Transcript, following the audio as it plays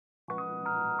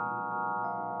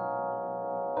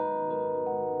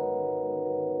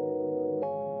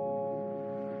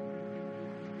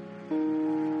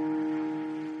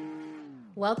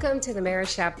Welcome to the Marriage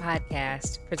Shop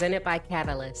podcast, presented by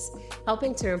Catalyst,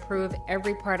 helping to improve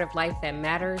every part of life that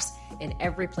matters in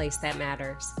every place that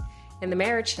matters. In the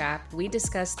Marriage Shop, we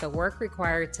discuss the work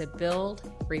required to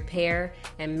build, repair,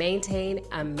 and maintain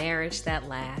a marriage that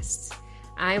lasts.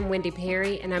 I'm Wendy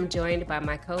Perry, and I'm joined by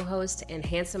my co-host and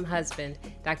handsome husband,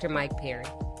 Dr. Mike Perry.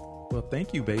 Well,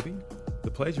 thank you, baby. The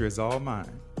pleasure is all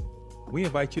mine. We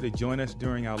invite you to join us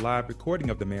during our live recording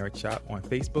of The Marriage Shop on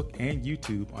Facebook and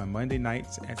YouTube on Monday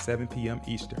nights at 7 p.m.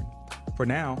 Eastern. For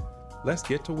now, let's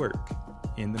get to work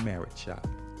in The Marriage Shop.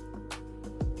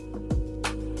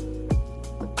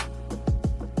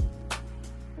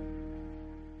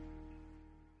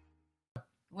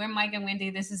 We're Mike and Wendy.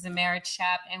 This is The Marriage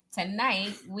Shop. And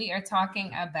tonight we are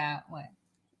talking about what?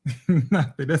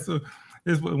 Nothing. That's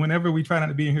whenever we try not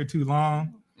to be in here too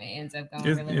long, it ends up going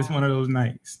really long. It's one of those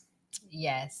nights.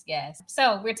 Yes.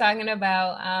 So we're talking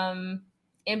about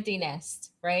empty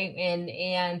nest, right?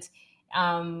 And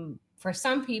for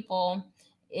some people,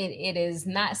 it is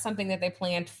not something that they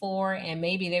planned for, and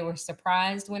maybe they were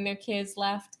surprised when their kids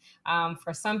left.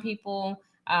 For some people,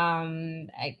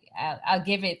 I'll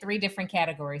give it three different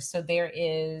categories. So there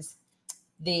is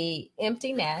the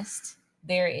empty nest,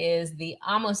 there is the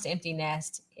almost empty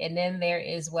nest, and then there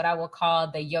is what I will call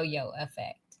the yo-yo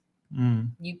effect.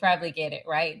 You probably get it,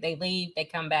 right? They leave, they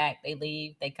come back, they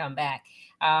leave, they come back.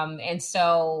 And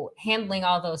so handling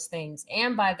all those things.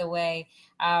 And by the way,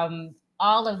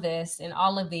 all of this and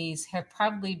all of these have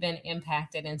probably been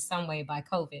impacted in some way by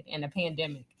COVID and a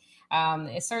pandemic.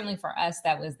 It's certainly for us,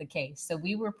 that was the case. So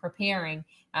we were preparing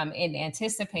and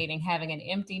anticipating having an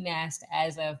empty nest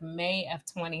as of May of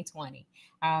 2020.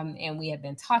 And we had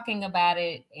been talking about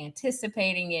it,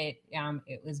 anticipating it.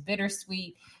 It was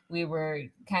bittersweet. We were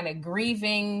kind of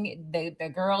grieving the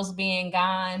girls being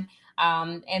gone.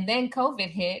 And then COVID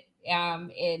hit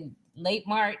in late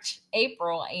March,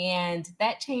 April, and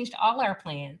that changed all our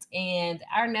plans. And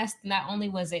our nest, not only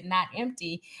was it not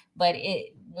empty, but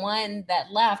one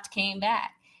that left came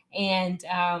back. And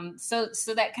so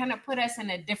that kind of put us in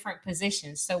a different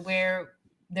position. So where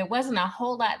there wasn't a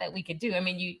whole lot that we could do. I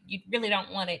mean, you really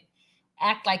don't want to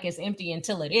act like it's empty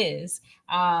until it is.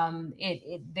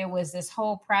 There was this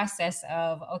whole process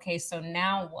of, okay, so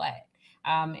now what?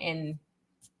 And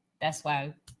that's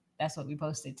what we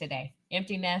posted today.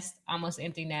 Empty nest, almost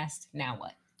empty nest. Now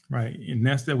what? Right. A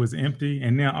nest that was empty.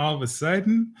 And now all of a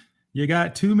sudden you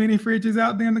got too many fridges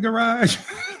out there in the garage.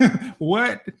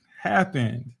 What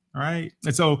happened? Right.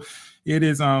 And so it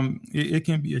is, it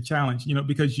can be a challenge,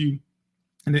 because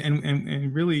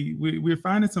and really we're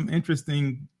finding some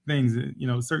interesting things,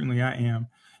 certainly I am,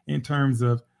 in terms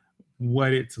of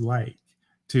what it's like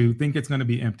to think it's going to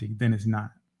be empty, then it's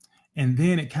not. And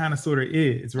then it kind of sort of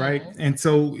is, right? Mm-hmm. And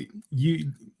so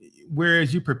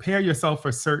whereas you prepare yourself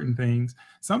for certain things,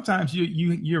 sometimes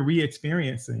you're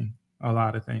re-experiencing a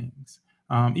lot of things,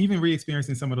 even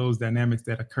re-experiencing some of those dynamics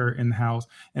that occur in the house,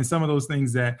 and some of those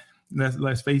things that,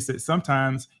 let's face it,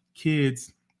 sometimes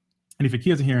kids. And if your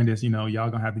kids are hearing this, y'all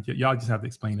just have to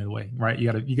explain it away, right?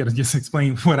 You gotta just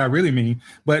explain what I really mean.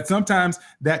 But sometimes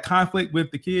that conflict with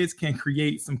the kids can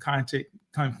create some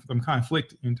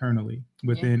conflict internally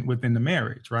within the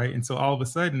marriage, right? And so all of a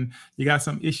sudden you got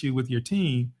some issue with your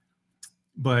team,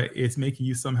 but it's making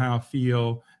you somehow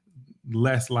feel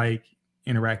less like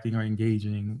interacting or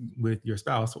engaging with your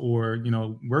spouse, or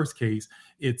worst case,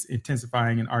 it's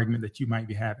intensifying an argument that you might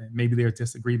be having. Maybe there's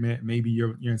disagreement, maybe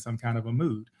you're in some kind of a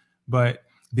mood. But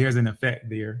there's an effect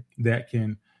there that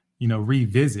can,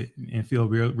 revisit and feel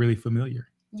really familiar.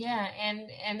 Yeah.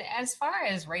 And as far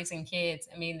as raising kids,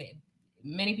 I mean,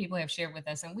 many people have shared with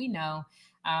us, and we know,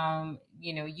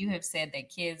 you have said that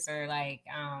kids are like,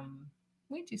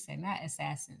 what'd you say? Not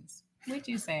assassins. What'd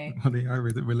you say? Well, they are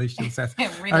relationship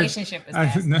assassins. Relationship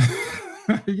assassins.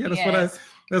 Yeah,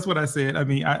 that's what I said. I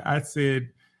mean, I said,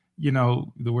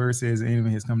 the word says the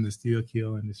enemy has come to steal,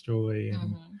 kill, and destroy.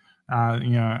 And,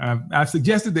 I've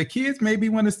suggested that kids maybe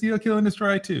want to steal, kill, and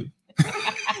destroy too.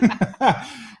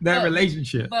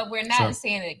 Relationship. But we're not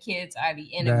saying that kids are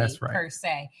the enemy per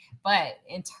se. But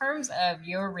in terms of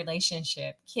your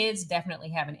relationship, kids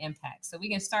definitely have an impact. So we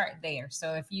can start there.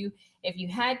 So if you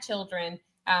had children,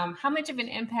 how much of an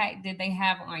impact did they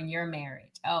have on your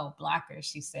marriage? Oh, blockers,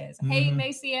 she says. Mm-hmm. Hey,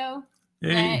 Maceo.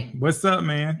 Hey, what's up,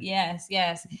 man? Yes.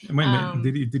 Wait a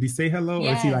minute. Did he say hello?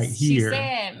 Yes, or is he like here? She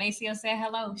said, Maceo said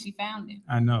hello. She found him.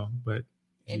 I know, but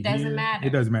it doesn't matter.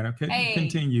 It doesn't matter. Okay, hey.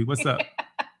 Continue. What's up?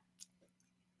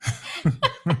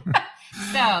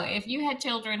 So So if you had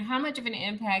children, how much of an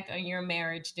impact on your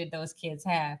marriage did those kids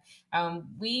have?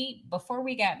 Before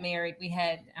we got married, we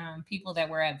had people that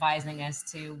were advising us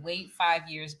to wait 5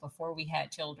 years before we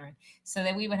had children, so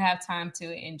that we would have time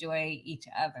to enjoy each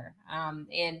other.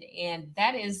 And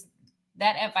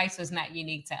that advice was not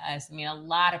unique to us. I mean, a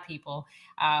lot of people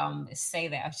say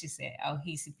that. Oh, she said, "Oh,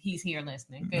 he's here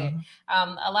listening." Good.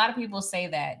 A lot of people say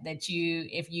that you,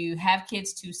 if you have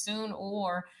kids too soon,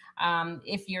 or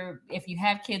if you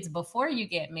have kids before you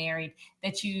get married,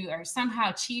 that you are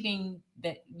somehow cheating,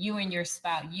 that you and your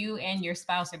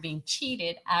spouse are being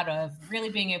cheated out of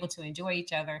really being able to enjoy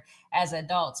each other as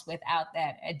adults without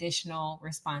that additional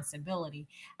responsibility.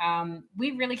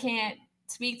 We really can't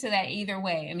speak to that either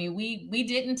way. I mean, we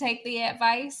didn't take the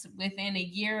advice. Within a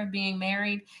year of being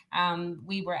married,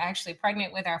 we were actually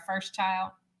pregnant with our first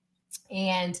child,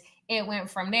 and it went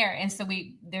from there. And so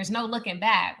there's no looking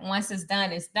back. Once it's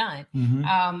done, it's done.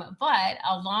 But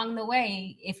along the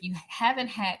way, if you haven't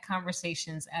had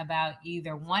conversations about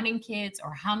either wanting kids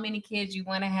or how many kids you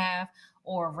want to have,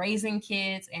 or raising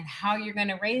kids and how you're going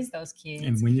to raise those kids,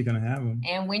 and when you're going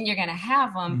to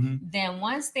have them, then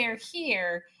once they're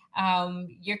here,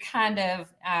 you're kind of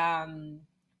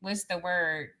what's the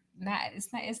word?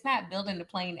 It's not building the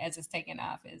plane as it's taking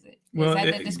off, is it? Is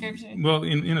that the description? Well,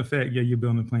 in effect, yeah, you're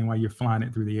building the plane while you're flying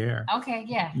it through the air. Okay,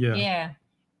 yeah.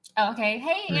 Okay.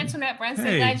 Hey, Antoinette Brunson,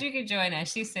 glad you could join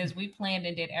us. She says we planned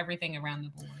and did everything around the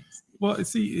boys. Well,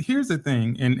 see, here's the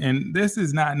thing, and this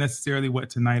is not necessarily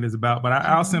what tonight is about, but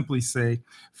I'll simply say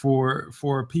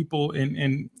for people,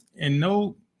 and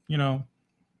no,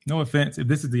 no offense if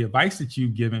this is the advice that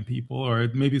you've given people, or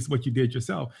maybe it's what you did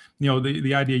yourself.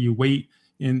 The idea you wait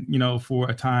for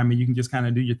a time and you can just kind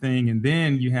of do your thing, and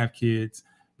then you have kids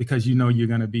because you're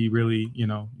going to be really,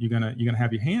 you're going to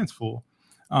have your hands full.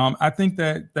 I think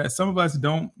that some of us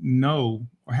don't know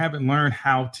or haven't learned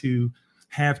how to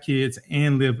have kids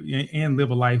and live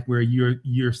a life where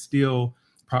you're still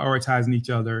prioritizing each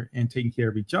other and taking care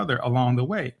of each other along the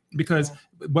way. Because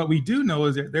what we do know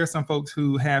is that there's some folks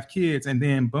who have kids and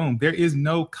then boom, there is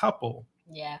no couple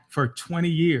for 20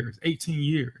 years, 18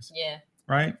 years. Yeah.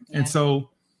 Right. Yeah. And so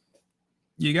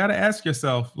you got to ask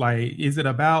yourself, like, is it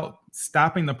about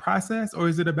stopping the process, or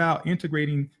is it about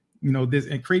integrating, this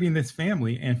and creating this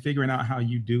family and figuring out how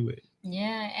you do it?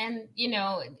 Yeah. And,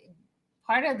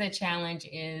 part of the challenge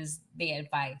is the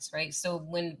advice, right? So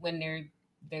when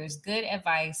there's good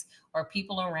advice or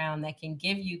people around that can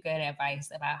give you good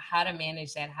advice about how to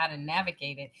manage that, how to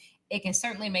navigate it, it can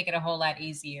certainly make it a whole lot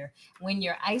easier. When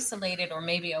you're isolated or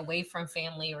maybe away from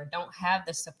family or don't have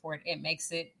the support,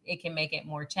 it can make it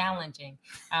more challenging.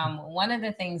 One of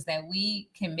the things that we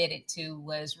committed to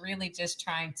was really just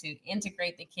trying to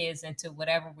integrate the kids into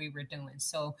whatever we were doing.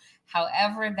 So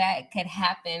however that could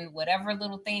happen, whatever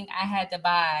little thing I had to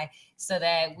buy so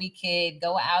that we could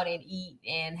go out and eat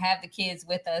and have the kids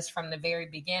with us from the very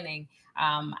beginning,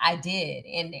 I did.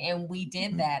 And we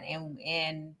did that.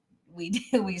 And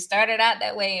we started out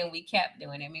that way and we kept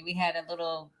doing it. I mean, we had a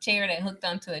little chair that hooked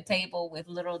onto a table with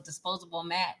little disposable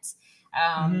mats,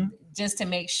 just to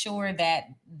make sure that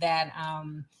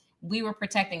we were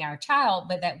protecting our child,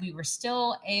 but that we were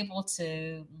still able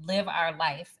to live our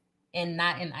life and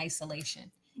not in isolation,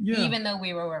 even though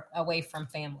we were away from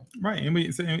family. Right.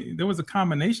 And there was a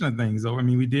combination of things, though. I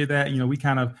mean, we did that, we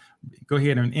kind of go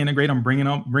ahead and integrate them, bring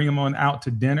them on out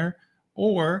to dinner,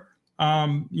 or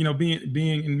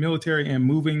being in military and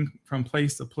moving from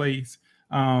place to place,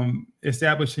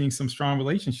 establishing some strong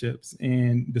relationships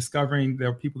and discovering there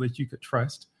are people that you could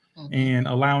trust and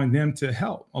allowing them to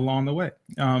help along the way.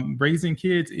 Raising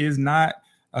kids is not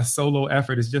a solo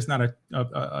effort. It's just not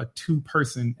a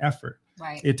two-person effort.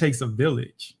 Right. It takes a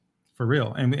village, for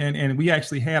real. And we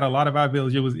actually had a lot of our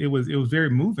village. It was very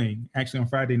moving actually on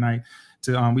Friday night.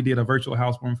 We did a virtual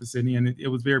housewarming for Sydney, and it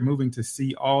was very moving to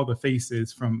see all the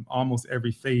faces from almost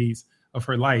every phase of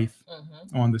her life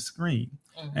on the screen.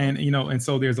 And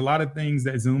so there's a lot of things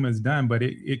that Zoom has done, but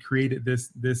it created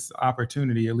this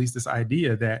opportunity, at least this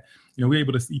idea that, we're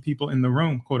able to see people in the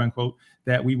room, quote unquote,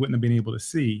 that we wouldn't have been able to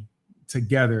see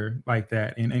together like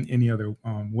that in any other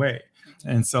way.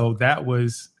 And so that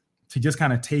was to just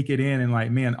kind of take it in and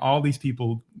like, man, all these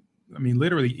people, I mean,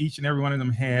 literally each and every one of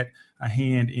them had a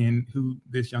hand in who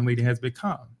this young lady has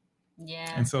become.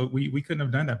 Yeah. And so we couldn't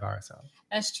have done that by ourselves.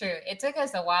 That's true. It took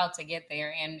us a while to get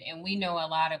there. And we know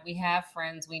we have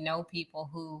friends, we know people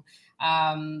who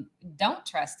don't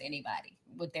trust anybody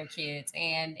with their kids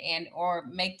or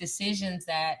make decisions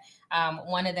that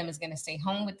one of them is going to stay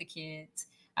home with the kids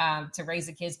to raise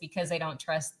the kids because they don't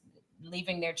trust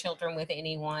leaving their children with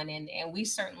anyone. And we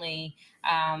certainly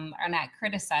are not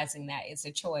criticizing that. It's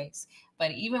a choice.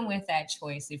 But even with that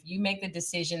choice, if you make the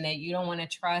decision that you don't want to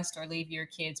trust or leave your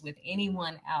kids with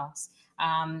anyone else,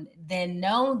 then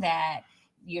know that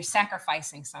you're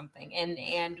sacrificing something.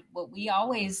 And what we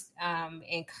always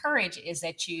encourage is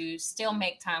that you still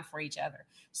make time for each other.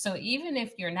 So even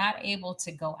if you're not able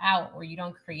to go out, or you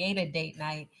don't create a date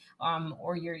night,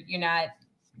 or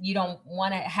you don't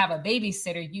want to have a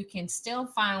babysitter, you can still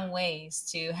find ways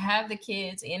to have the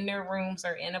kids in their rooms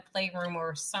or in a playroom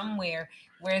or somewhere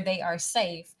where they are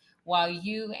safe, while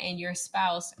you and your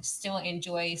spouse still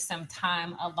enjoy some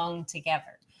time alone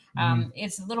together.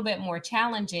 It's a little bit more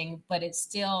challenging, but it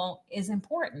still is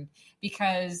important,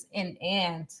 because and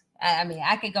I mean,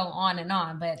 I could go on and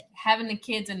on, but having the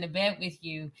kids in the bed with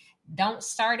you, don't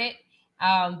start it.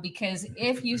 Because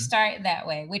if you start that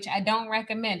way, which I don't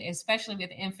recommend, especially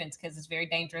with infants, because it's very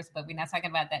dangerous, but we're not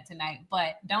talking about that tonight.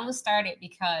 But don't start it,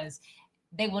 because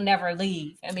they will never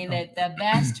leave. I mean, the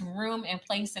best room and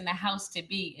place in the house to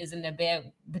be is in the bed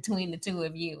between the two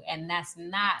of you. And that's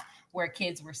not where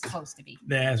kids were supposed to be.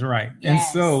 That's right. Yes. And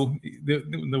so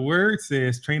the word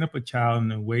says, train up a child in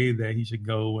the way that he should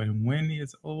go, and when he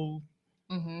is old,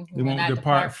 they won't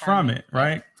depart from it,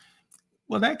 right?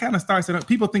 Well, that kind of starts it up.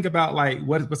 People think about like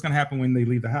what's going to happen when they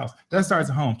leave the house. That starts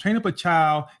at home. Train up a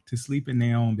child to sleep in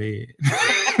their own bed.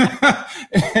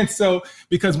 And so,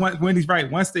 because when he's right,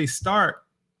 once they start,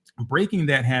 breaking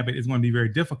that habit is going to be very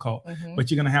difficult,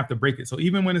 but you're going to have to break it. So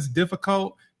even when it's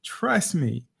difficult, trust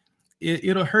me,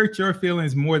 it'll hurt your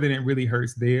feelings more than it really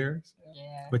hurts theirs.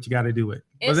 Yeah. But you got to do it.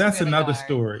 But that's really another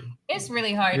story. It's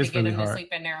really hard to get them to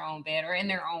sleep in their own bed or in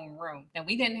their own room. Now,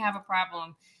 we didn't have a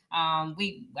problem.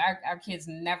 Our kids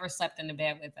never slept in the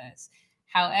bed with us.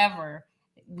 However,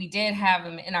 we did have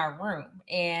them in our room,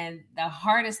 and the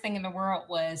hardest thing in the world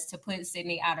was to put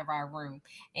Sydney out of our room.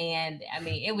 And I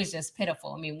mean, it was just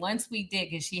pitiful. I mean, once we did,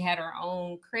 because she had her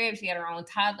own crib, she had her own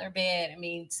toddler bed. I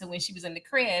mean, so when she was in the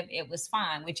crib, it was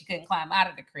fine when she couldn't climb out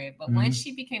of the crib. But once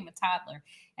she became a toddler,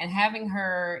 and having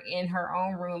her in her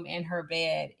own room in her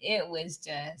bed, it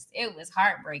was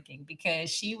heartbreaking, because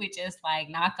she would just like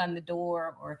knock on the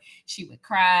door, or she would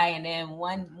cry. And then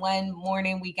one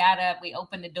morning we got up, we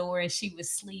opened the door, and she was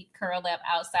asleep, curled up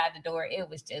outside the door. It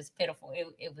was just pitiful.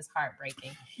 It was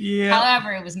heartbreaking. Yeah.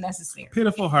 However, it was necessary.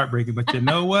 Pitiful, heartbreaking. But you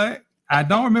know what? I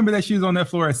don't remember that she was on that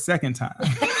floor a second time.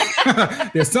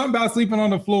 There's something about sleeping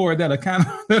on the floor that'll kind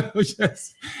of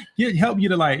just help you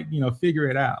to figure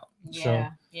it out. Yeah. So,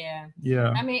 yeah.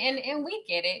 I mean, and we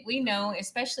get it. We know,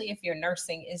 especially if you're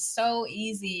nursing, it's so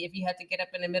easy if you have to get up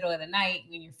in the middle of the night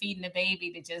when you're feeding the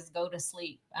baby to just go to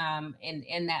sleep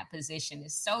in that position.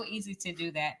 It's so easy to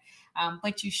do that,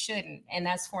 but you shouldn't. And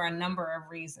that's for a number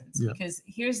of reasons. Yeah. Because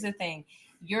here's the thing.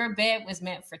 Your bed was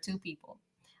meant for two people.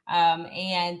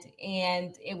 And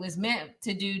it was meant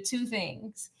to do two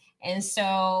things. And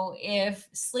so if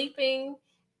sleeping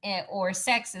or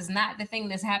sex is not the thing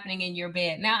that's happening in your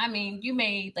bed. Now, I mean, you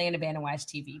may lay in the bed and watch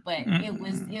TV, but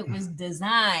it was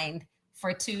designed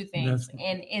for two things.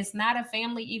 And it's not a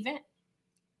family event.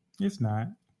 It's not.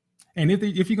 And if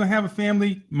you're going to have a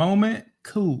family moment,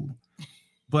 cool.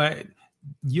 But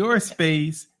your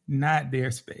space, not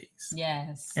their space.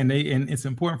 Yes. And it's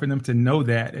important for them to know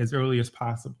that as early as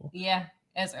possible. Yeah.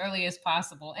 As early as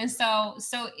possible. And so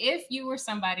if you were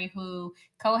somebody who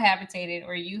cohabitated,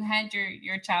 or you had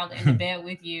your child in the bed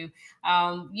with you,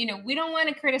 we don't want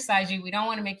to criticize you. We don't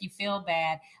want to make you feel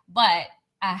bad, but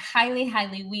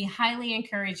we highly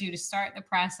encourage you to start the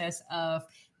process of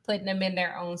putting them in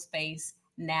their own space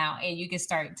now. And you can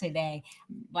start today.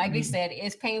 Like we said,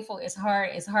 it's painful, it's hard,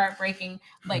 it's heartbreaking,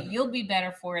 but you'll be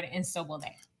better for it. And so will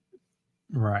they.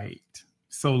 Right.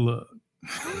 So look,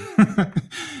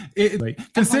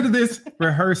 consider this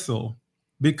rehearsal,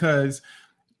 because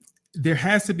there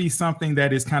has to be something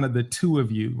that is kind of the two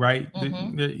of you, right?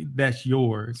 That's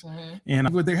yours. And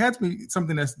there has to be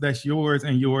something that's yours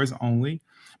and yours only,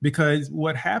 because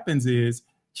what happens is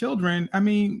children, I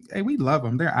mean, hey, we love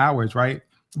them. They're ours, right?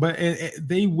 But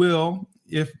they will,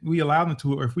 if we allow them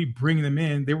to, or if we bring them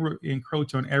in, they will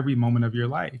encroach on every moment of your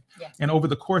life. Yes. And over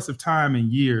the course of time and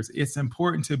years, it's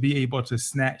important to be able to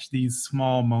snatch these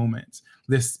small moments,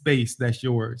 this space that's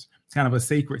yours, kind of a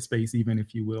sacred space, even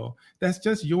if you will, that's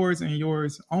just yours and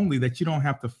yours only, that you don't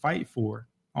have to fight for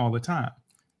all the time.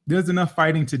 There's enough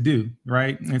fighting to do,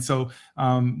 right? And so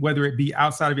whether it be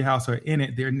outside of your house or in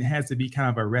it, there has to be kind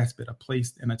of a respite, a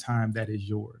place and a time that is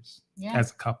yours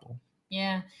as a couple.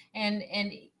 Yeah. And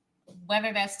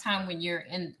whether that's time when you're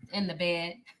in the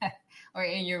bed or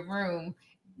in your room,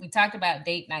 we talked about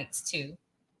date nights too.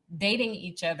 Dating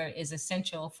each other is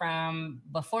essential from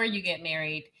before you get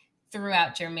married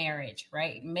throughout your marriage,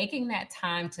 right? Making that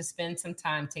time to spend some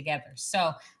time together.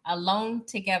 So alone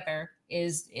together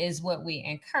is what we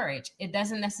encourage. It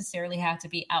doesn't necessarily have to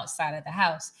be outside of the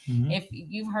house. Mhm. If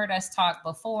you've heard us talk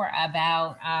before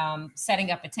about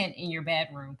setting up a tent in your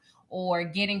bedroom or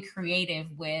getting creative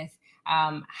with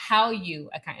how you,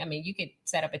 I mean, you could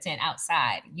set up a tent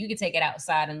outside. You could take it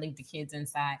outside and leave the kids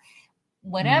inside.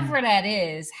 Whatever that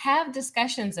is, have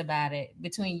discussions about it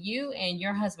between you and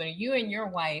your husband, or you and your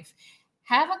wife.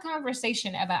 Have a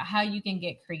conversation about how you can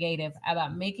get creative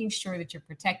about making sure that you're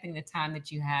protecting the time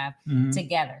that you have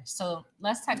together. So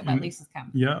let's talk about Lisa's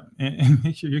comment. Yeah, and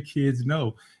make sure your kids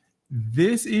know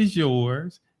this is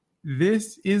yours,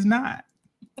 this is not.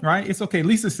 Right? It's okay.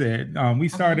 Lisa said, we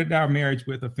started our marriage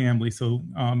with a family, so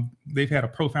they've had a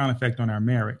profound effect on our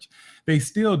marriage. They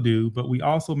still do, but we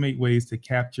also make ways to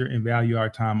capture and value our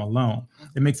time alone.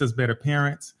 It makes us better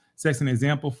parents, sets an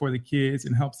example for the kids,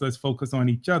 and helps us focus on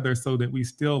each other so that we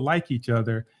still like each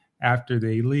other after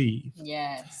they leave.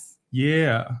 Yes.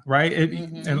 Yeah, right?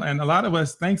 And a lot of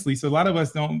us, thanks, Lisa, a lot of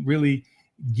us don't really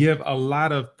give a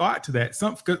lot of thought to that.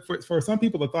 For some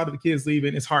people, the thought of the kids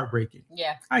leaving is heartbreaking.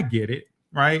 Yeah. I get it.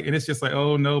 Right. And it's just like,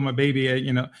 oh, no, my baby,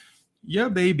 your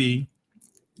baby,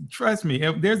 trust me,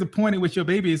 if there's a point at which your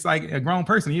baby is like a grown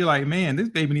person, you're like, man, this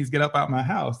baby needs to get up out my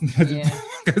house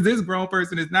because this grown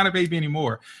person is not a baby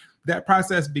anymore. That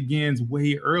process begins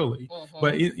way early,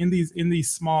 but in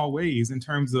these small ways, in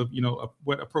terms of,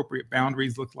 what appropriate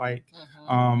boundaries look like,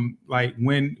 like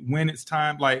when it's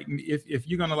time, like if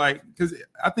you're going to because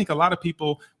I think a lot of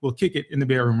people will kick it in the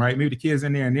bedroom, right? Maybe the kids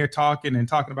in there and they're talking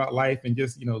about life and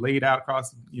just, laid out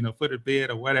across, foot of bed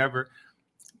or whatever.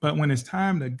 But when it's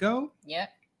time to go,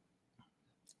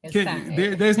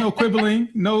 there's no quibbling.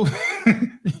 No,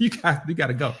 you got to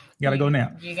go. You got to go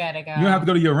now. You got to go. You don't have to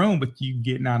go to your room, but you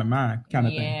getting out of mind kind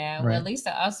of thing. Yeah. Right? Well,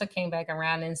 Lisa also came back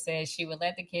around and said she would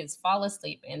let the kids fall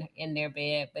asleep in their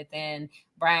bed, but then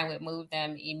Brian would move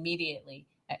them immediately.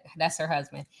 That's her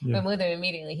husband. But move them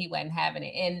immediately. He wasn't having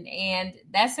it. And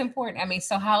that's important. I mean,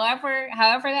 so however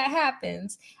that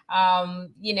happens,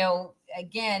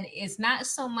 again, it's not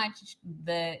so much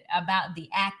about the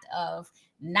act of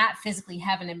not physically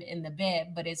having them in the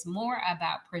bed, but it's more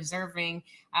about preserving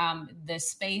the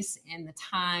space and the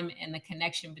time and the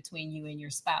connection between you and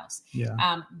your spouse.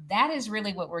 Yeah. That is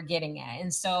really what we're getting at.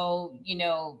 And so,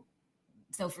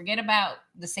 so forget about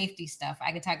the safety stuff.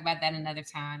 I could talk about that another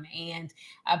time, and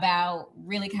about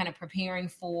really kind of preparing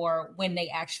for when they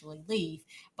actually leave.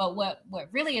 But what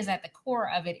really is at the core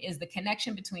of it is the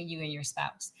connection between you and your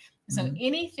spouse. So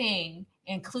anything,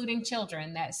 including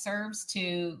children, that serves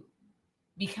to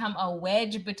become a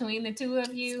wedge between the two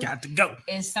of you, it's got to go,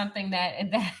 is something that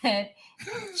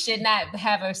should not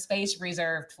have a space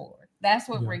reserved for. That's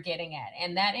what we're getting at.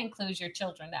 And that includes your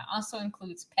children. That also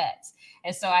includes pets.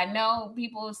 And so I know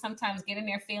people sometimes get in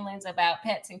their feelings about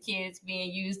pets and kids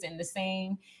being used in the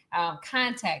same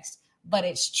context, but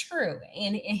it's true.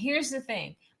 And here's the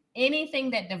thing.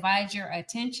 Anything that divides your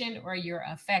attention or your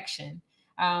affection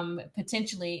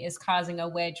potentially is causing a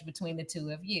wedge between the two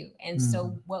of you. And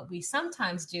so what we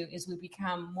sometimes do is we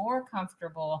become more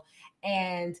comfortable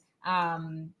and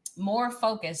more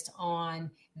focused on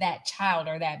that child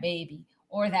or that baby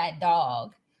or that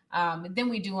dog than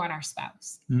we do on our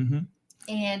spouse. And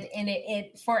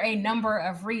it for a number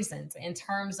of reasons, in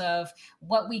terms of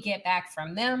what we get back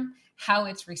from them, how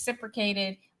it's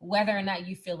reciprocated, whether or not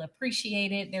you feel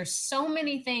appreciated. There's so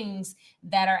many things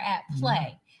that are at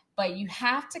play. But you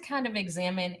have to kind of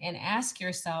examine and ask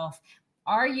yourself,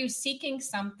 are you seeking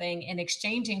something and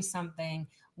exchanging something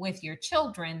with your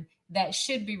children that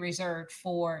should be reserved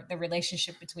for the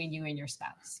relationship between you and your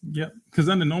spouse? Yep. Because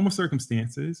under normal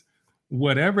circumstances,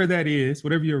 whatever that is,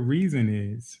 whatever your reason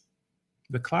is,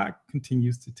 the clock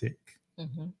continues to tick.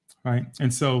 Right.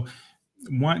 And so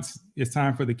once it's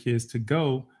time for the kids to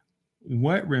go,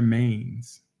 what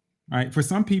remains? Right. For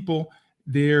some people,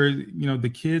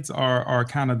 the kids are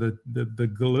kind of the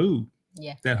glue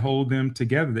that hold them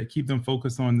together, that keep them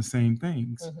focused on the same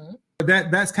things.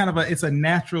 That's kind of it's a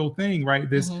natural thing, right?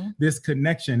 This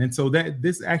connection. And so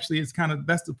this actually is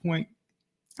that's the point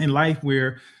in life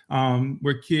where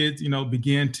kids,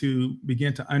 begin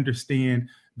to understand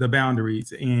the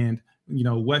boundaries and,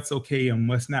 what's okay and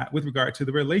what's not with regard to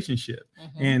the relationship.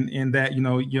 And that,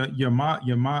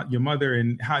 your mother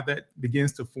and how that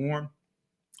begins to form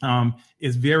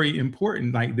is very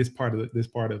important, like this part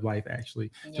of life,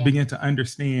 actually, to begin to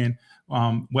understand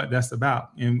what that's about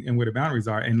and where the boundaries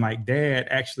are. And like dad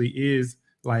actually is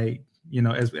like,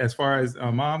 as far as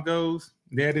mom goes,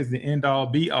 dad is the end all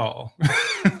be all.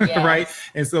 Right.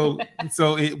 And so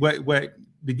what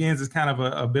begins as kind of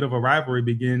a bit of a rivalry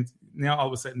begins now all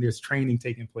of a sudden there's training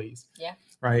taking place. Yeah.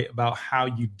 Right. About how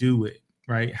you do it.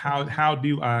 Right. How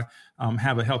do I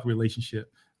have a healthy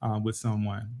relationship with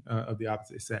someone of the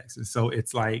opposite sex? And so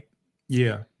it's like,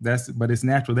 yeah, but it's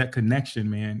natural. That connection,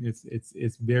 man,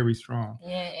 it's very strong.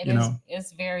 Yeah, it is.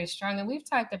 It's very strong. And we've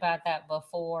talked about that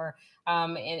before,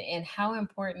 and how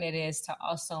important it is to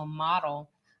also model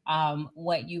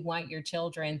what you want your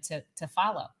children to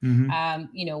follow.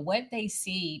 What they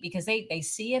see, because they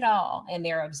see it all and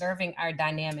they're observing our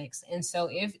dynamics. And so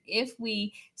if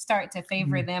we start to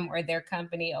favor them or their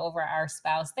company over our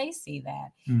spouse, they see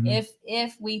that.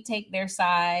 If we take their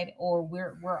side, or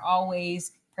we're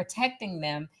always protecting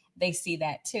them, they see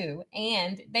that too,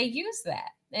 and they use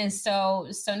that. And so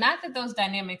not that those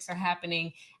dynamics are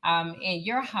happening in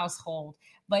your household,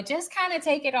 but just kind of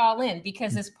take it all in,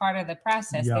 because it's part of the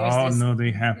process. Y'all know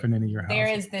they happen in your house. There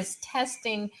is this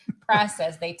testing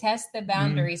process. They test the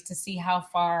boundaries to see how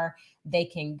far they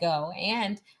can go.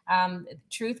 And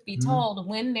truth be told,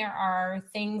 when there are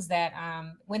things that,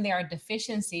 when there are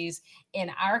deficiencies in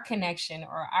our connection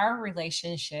or our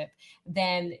relationship,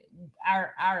 then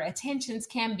our attentions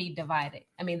can be divided.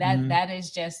 I mean, that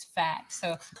is just fact.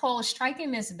 So Cole,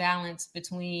 striking this balance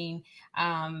between,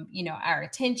 our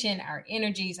attention, our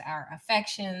energies, our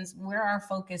affections, where our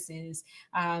focus is,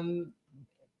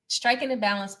 striking a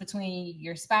balance between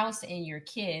your spouse and your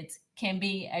kids can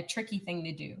be a tricky thing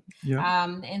to do. Yeah.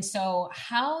 And so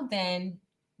how then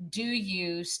do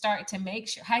you start to make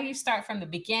sure, how do you start from the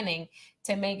beginning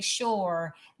to make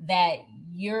sure that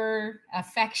your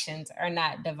affections are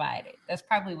not divided? That's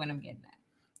probably what I'm getting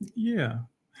at. Yeah.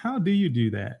 How do you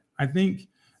do that? I think,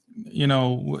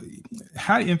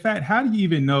 how do you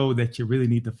even know that you really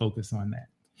need to focus on that?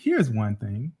 Here's one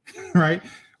thing, right?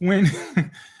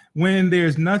 When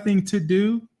there's nothing to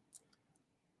do,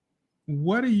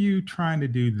 what are you trying to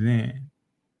do then?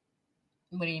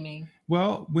 What do you mean?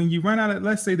 Well, when you run out of,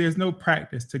 let's say there's no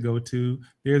practice to go to,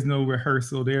 there's no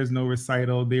rehearsal, there's no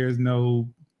recital, there's no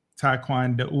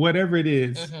taekwondo, whatever it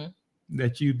is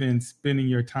that you've been spending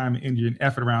your time and energy and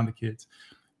effort around the kids.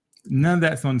 None of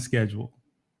that's on schedule.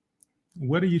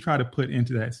 What do you try to put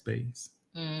into that space?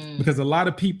 Because a lot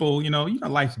of people,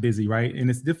 life's busy, right? And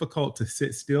it's difficult to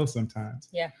sit still sometimes.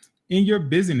 Yeah. In your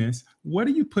busyness, what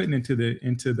are you putting into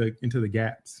the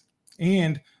gaps?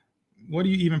 And what are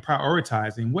you even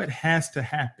prioritizing? What has to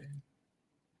happen?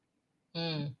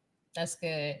 That's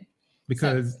good.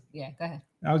 Because go ahead.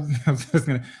 I was just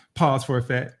gonna pause for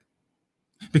effect.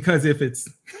 Because if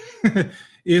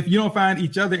you don't find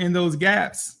each other in those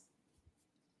gaps,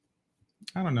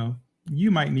 I don't know,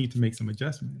 you might need to make some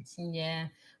adjustments. Yeah.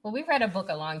 Well, we read a book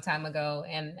a long time ago,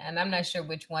 and I'm not sure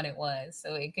which one it was.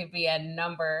 So it could be a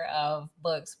number of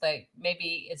books, but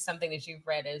maybe it's something that you've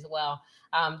read as well,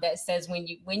 that says when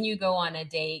you go on a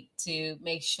date, to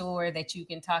make sure that you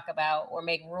can talk about or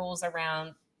make rules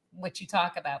around what you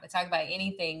talk about, but talk about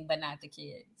anything but not the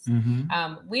kids.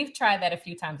 We've tried that a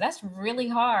few times. That's really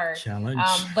hard. Challenge.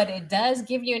 But it does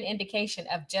give you an indication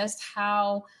of just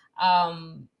how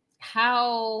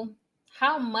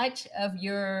much of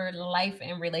your life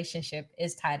and relationship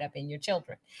is tied up in your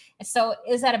children. And so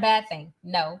is that a bad thing?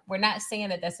 No, we're not saying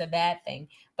that that's a bad thing,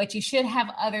 but you should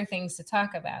have other things to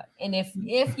talk about. And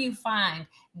if you find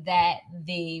that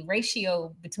the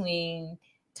ratio between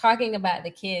talking about the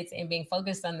kids and being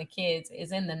focused on the kids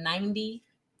is in the 90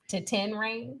 to 10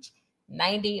 range,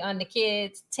 90 on the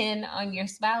kids, 10 on your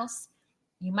spouse,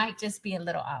 you might just be a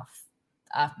little off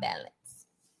balance.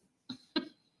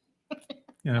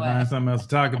 Find something else to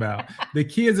talk about. The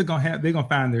kids they're gonna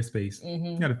find their space.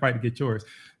 You got to fight to get yours,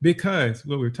 because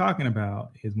what we're talking about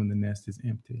is when the nest is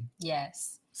empty.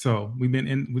 Yes. So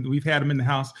we've had them in the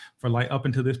house for like up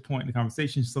until this point in the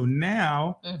conversation. So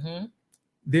now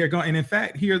they're going, and in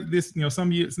fact, here this year some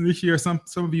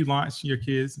of you launched your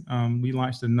kids. We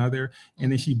launched another,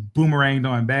 and then she boomeranged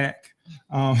on back.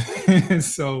 And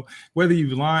so whether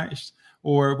you've launched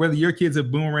or whether your kids have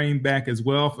boomeranged back as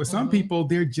well, for some people,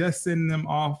 they're just sending them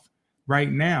off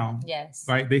right now. Yes.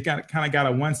 Right. They kind of got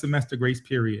a 1 semester grace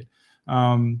period.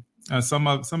 Some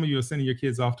of you are sending your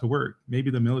kids off to work, maybe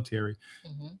the military.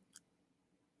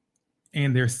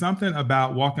 And there's something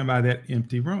about walking by that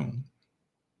empty room.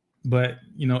 But,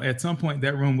 at some point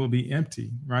that room will be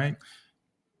empty, right?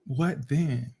 What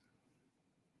then?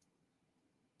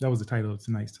 That was the title of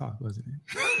tonight's talk, wasn't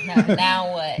it?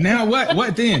 Now what? Now what?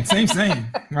 What then? Same,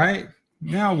 right?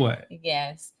 Now what?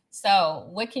 Yes. So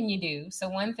what can you do? So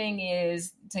one thing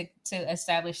is to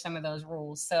establish some of those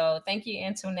rules. So thank you,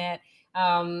 Antoinette.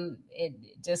 It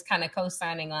just kind of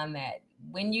co-signing on that.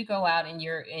 When you go out and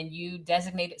you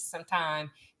designated some time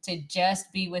to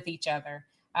just be with each other,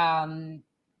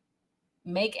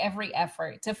 make every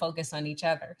effort to focus on each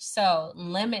other. So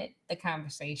limit the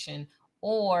conversation,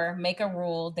 or make a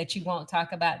rule that you won't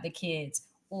talk about the kids,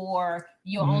 or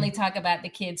you'll only talk about the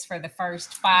kids for the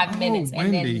first 5 minutes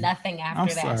and Wendy, then nothing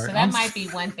after that. sorry. So that might be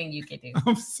one thing you could do.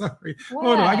 I'm sorry. What?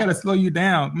 Hold on, I gotta slow you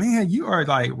down. Man, you are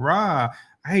like raw,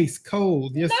 ice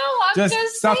cold. No, I'm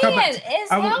just saying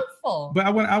it's helpful. But I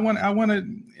want to,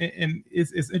 and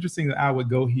it's interesting that I would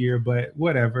go here, but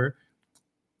whatever.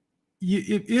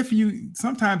 If you,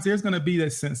 sometimes there's going to be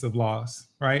that sense of loss,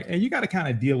 right? And you got to kind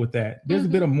of deal with that. There's a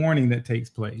bit of mourning that takes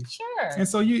place. Sure. And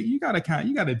so you got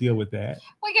to deal with that.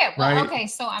 Well, yeah. Well, right? Okay.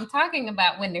 So I'm talking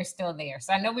about when they're still there.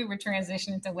 So I know we were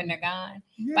transitioning to when they're gone,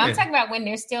 Yeah. but I'm talking about when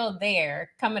they're still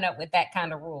there, coming up with that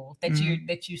kind of rule that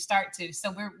you start to.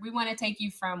 So we want to take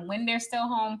you from when they're still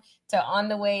home to on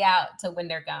the way out to when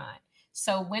they're gone.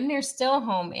 So when they're still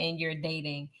home and you're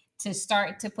dating, to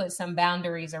start to put some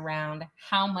boundaries around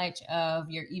how much of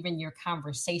your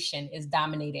conversation is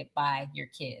dominated by your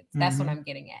kids. That's what I'm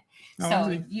getting at.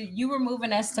 So you were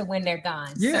moving us to when they're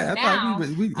gone. Yeah, so I now, thought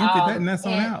we emptied that nest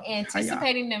on out.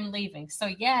 Anticipating them leaving. So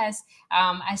yes,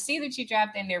 I see that you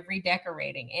dropped in there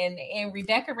redecorating, and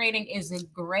redecorating is a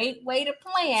great way to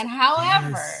plan.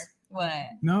 However, what?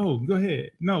 No, go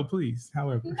ahead. No, please.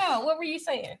 However. No, what were you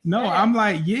saying? No, I'm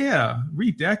like,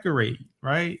 redecorate,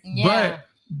 right? Yeah.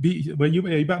 But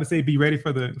you about to say be ready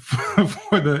for the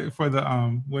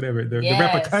whatever the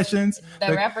repercussions.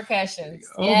 The repercussions.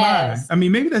 Oh my! I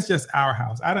mean, maybe that's just our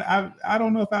house. I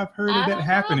don't know if I've heard of that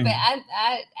happening.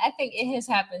 I think it has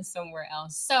happened somewhere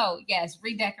else. So yes,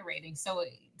 redecorating. So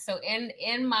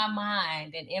in my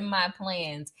mind and in my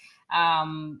plans,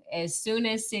 as soon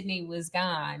as Sydney was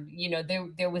gone,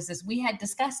 there was this, we had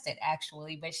discussed it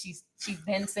actually, but she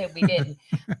then said we didn't,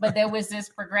 but there was this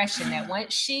progression that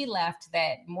once she left,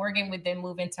 that Morgan would then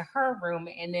move into her room,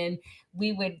 and then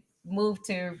we would move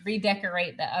to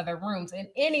redecorate the other rooms. And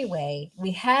anyway,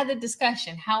 we had the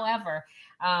discussion. However,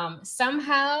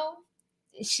 somehow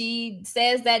she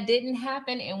says that didn't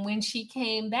happen. And when she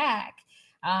came back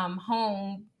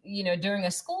home, during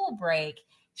a school break,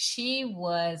 she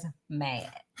was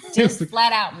mad, just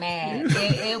flat out mad.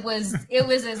 It was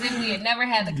as if we had never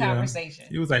had the conversation.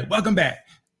 It was like, welcome back.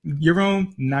 Your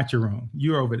room, not your room.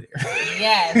 You're over there.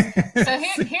 Yes.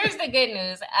 So here's the good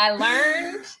news. I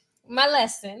learned my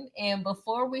lesson. And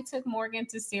before we took Morgan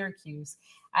to Syracuse,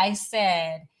 I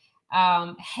said,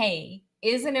 hey,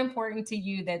 is it important to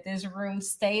you that this room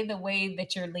stay the way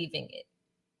that you're leaving it?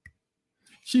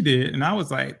 She did. And I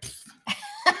was like,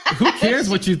 who cares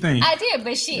what you think? I did,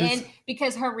 but and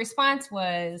because her response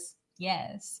was,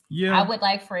 yes, I would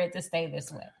like for it to stay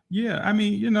this way. Yeah. I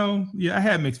mean, I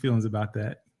had mixed feelings about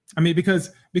that. I mean, because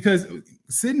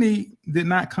Sydney did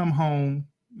not come home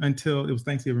until it was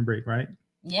Thanksgiving break, right?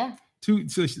 Yeah. 2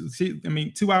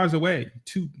 hours away.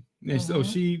 So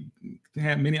she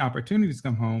had many opportunities to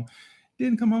come home.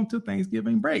 Didn't come home till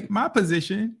Thanksgiving break. My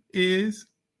position is,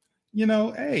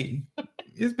 hey,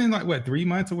 it's been like 3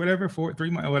 months or whatever, 3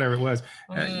 months, whatever it was.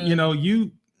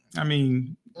 You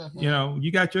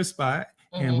got your spot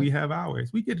and we have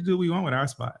ours. We get to do what we want with our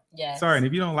spot. Yes. Sorry, and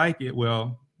if you don't like it,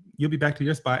 well, you'll be back to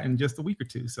your spot in just a week or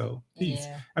two. So peace.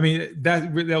 Yeah. I mean,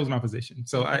 that was my position.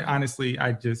 So I honestly,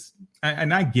 I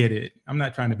get it. I'm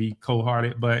not trying to be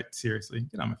cold-hearted, but seriously,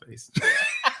 get on my face.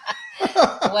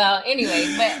 Well,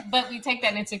 anyway, but we take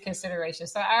that into consideration.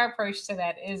 So our approach to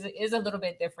that is a little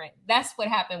bit different. That's what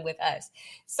happened with us.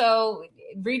 So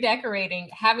redecorating,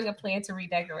 having a plan to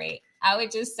redecorate, I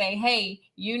would just say, hey,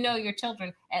 your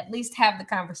children, at least have the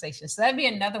conversation. So that'd be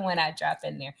another one I drop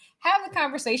in there. Have the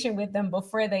conversation with them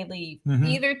before they leave,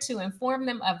 either to inform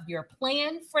them of your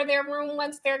plan for their room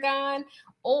once they're gone,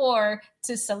 or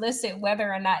to solicit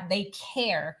whether or not they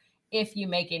care if you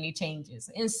make any changes.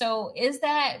 And so is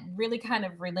that really kind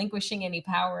of relinquishing any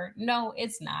power? No,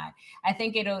 it's not. I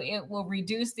think it will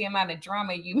reduce the amount of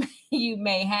drama you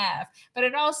may have, but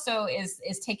it also is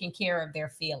taking care of their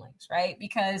feelings, right?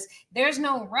 Because there's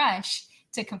no rush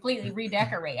to completely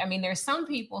redecorate. I mean, there's some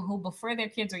people who, before their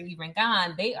kids are even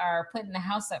gone, they are putting the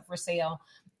house up for sale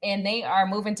and they are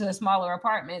moving to a smaller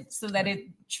apartment so that it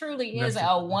truly is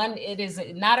it is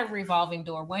not a revolving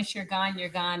door. Once you're gone,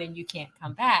 and you can't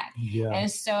come back. Yeah. And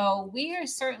so we are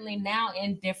certainly now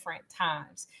in different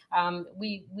times.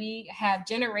 We have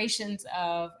generations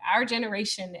of our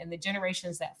generation and the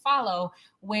generations that follow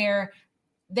where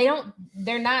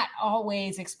they're not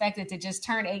always expected to just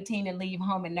turn 18 and leave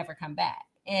home and never come back.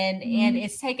 and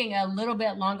it's taking a little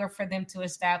bit longer for them to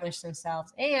establish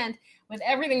themselves. And with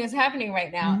everything that's happening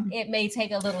right now, it may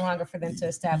take a little longer for them to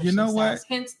establish themselves. What?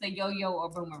 Hence the yo-yo or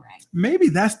boomerang. Maybe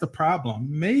that's the problem.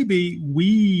 Maybe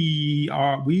we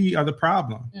are the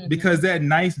problem, because that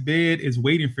nice bed is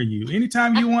waiting for you.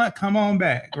 Anytime you want, come on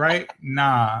back, right?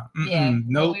 Nah,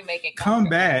 nope. Come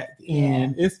back,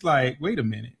 and it's like, wait a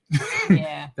minute.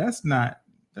 Yeah, that's not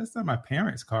my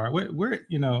parents' car. Where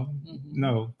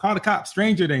no, call the cops.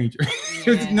 Stranger danger.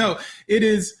 Yeah. No, it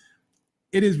is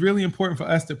really important for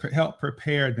us to help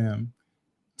prepare them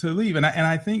to leave. And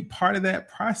I think part of that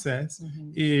process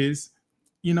is,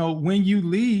 when you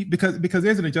leave, because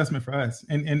there's an adjustment for us.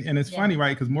 And it's funny,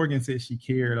 right? Because Morgan said she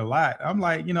cared a lot. I'm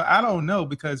like, I don't know,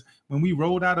 because when we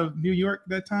rolled out of New York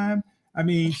that time, I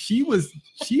mean, she was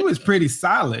pretty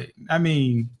solid. I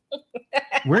mean,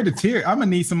 where the tear? I'm gonna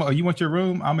need some. Oh, you want your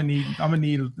room? I'm gonna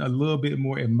need a little bit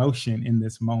more emotion in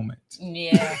this moment.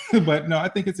 Yeah. But no, I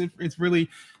think it's really,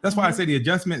 that's why I say the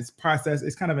adjustments process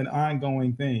is kind of an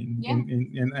ongoing thing. Yeah.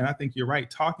 And I think you're right,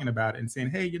 talking about it and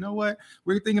saying, hey, you know what?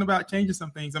 We're thinking about changing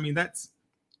some things. I mean, that's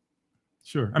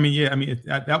sure. I mean,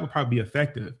 that would probably be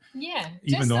effective. Yeah.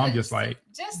 Even though I'm just so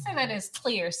that it's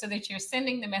clear, so that you're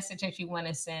sending the message that you want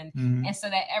to send, and so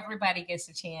that everybody gets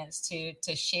a chance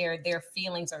to share their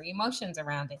feelings or emotions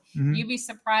around it. You'd be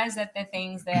surprised at the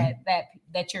things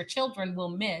that your children will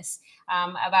miss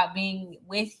about being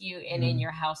with you and in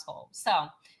your household. So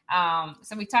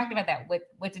we talked about that,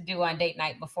 what to do on date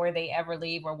night before they ever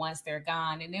leave or once they're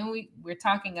gone. And then we're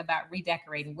talking about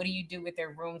redecorating. What do you do with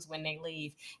their rooms when they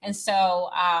leave? And so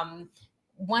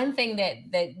one thing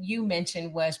that you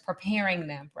mentioned was preparing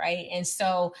them, right? And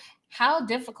so how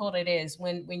difficult it is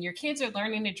when your kids are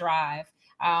learning to drive.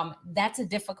 That's a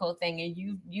difficult thing.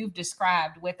 And you've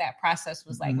described what that process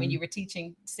was like when you were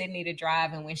teaching Sydney to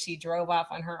drive and when she drove off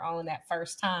on her own that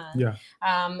first time. Yeah.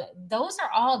 Those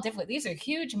are all different. These are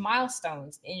huge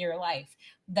milestones in your life.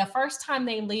 The first time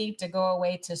they leave to go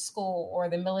away to school or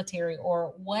the military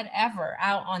or whatever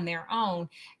out on their own,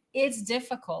 it's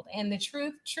difficult. And the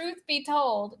truth be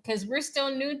told, because we're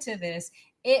still new to this,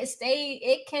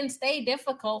 it can stay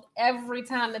difficult every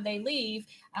time that they leave.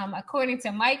 According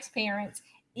to Mike's parents,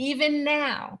 even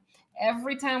now,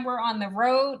 every time we're on the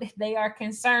road, they are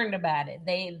concerned about it.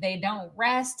 They don't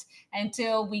rest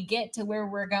until we get to where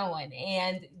we're going.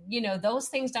 And, those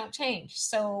things don't change.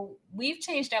 So we've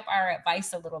changed up our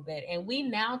advice a little bit. And we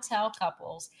now tell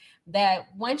couples that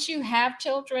once you have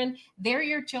children, they're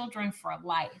your children for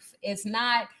life. It's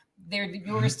not they're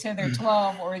yours till they're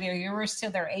 12 or they're yours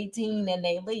till they're 18 and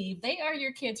they leave. They are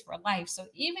your kids for life. So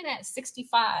even at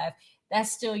 65,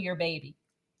 that's still your baby.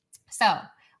 So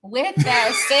with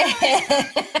that said,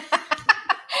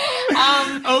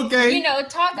 okay,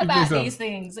 talk about these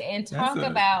things and talk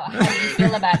about how you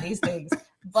feel about these things.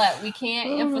 But we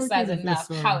can't emphasize enough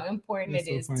how important it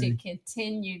is to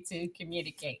continue to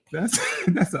communicate. That's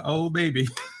an old baby.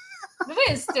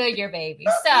 It's still your baby.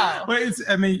 So, but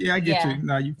I get you.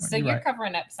 No, you're right.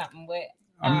 Covering up something with.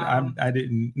 I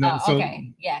didn't know. Oh,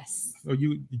 okay. Yes. So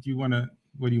did you want to?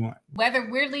 What do you want? Whether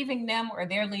we're leaving them or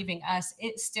they're leaving us,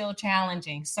 it's still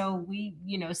challenging. So we,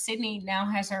 Sydney now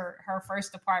has her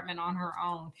first apartment on her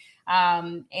own.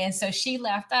 And so she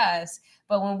left us.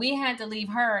 But when we had to leave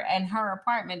her and her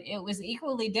apartment, it was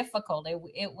equally difficult.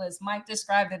 It was, Mike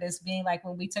described it as being like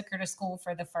when we took her to school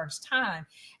for the first time.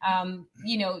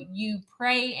 You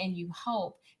pray and you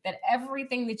hope that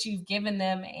everything that you've given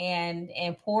them and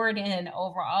poured in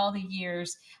over all the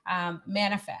years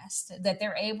manifest, that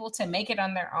they're able to make it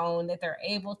on their own, that they're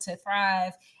able to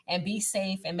thrive and be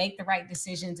safe and make the right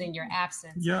decisions in your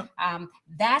absence. Yep.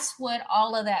 That's what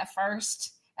all of that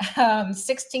first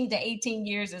 16 to 18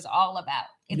 years is all about.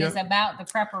 It is about the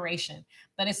preparation,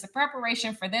 but it's the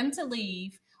preparation for them to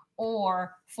leave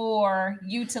or for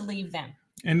you to leave them.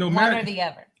 And one or the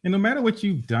other. And no matter what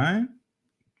you've done,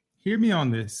 hear me on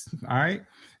this. All right.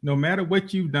 No matter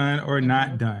what you've done or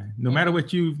not done, no matter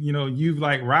what you've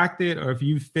like rocked it, or if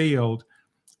you failed,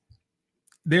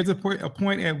 there's a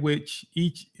point at which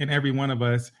each and every one of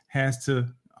us has to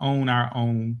own our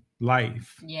own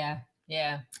life. Yeah.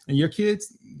 Yeah. And your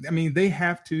kids, they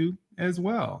have to as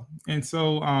well. And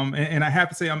so, and I have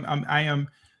to say,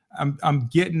 I'm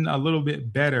getting a little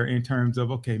bit better in terms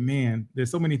of, okay, man, there's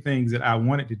so many things that I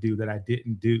wanted to do that I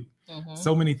didn't do.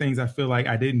 So many things I feel like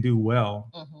I didn't do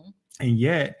well. And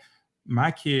yet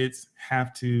my kids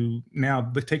have to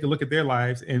now take a look at their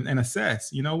lives and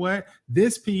assess, you know what,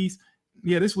 this piece,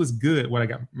 this was good, what I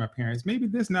got from my parents. Maybe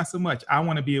this, not so much. I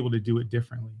want to be able to do it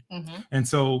differently. And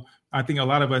so I think a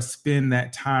lot of us spend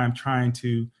that time trying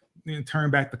to turn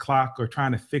back the clock or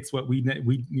trying to fix what we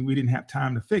didn't have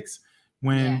time to fix.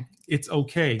 when it's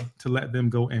okay to let them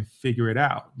go and figure it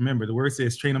out. Remember, the word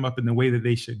says train them up in the way that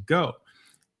they should go.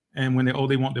 And when they're old,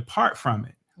 they won't depart from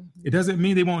it. It doesn't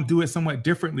mean they won't do it somewhat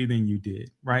differently than you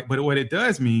did, right? But what it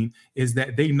does mean is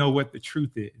that they know what the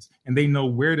truth is, and they know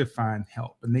where to find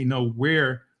help, and they know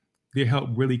where their help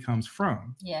really comes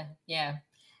from. Yeah.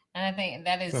 And I think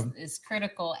that is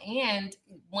critical. And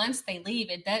once they leave,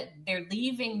 they're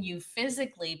leaving you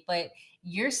physically, but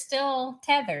you're still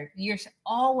tethered. You're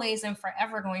always and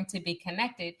forever going to be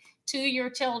connected to your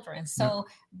children. So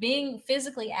being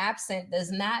physically absent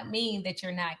does not mean that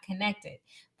you're not connected.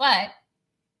 But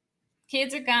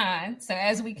kids are gone. So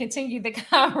as we continue the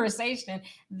conversation,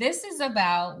 this is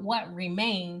about what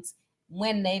remains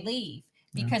when they leave.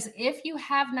 Because if you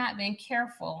have not been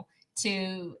careful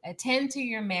to attend to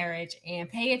your marriage and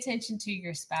pay attention to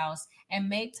your spouse and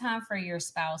make time for your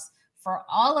spouse for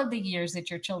all of the years that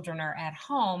your children are at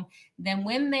home, then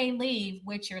when they leave,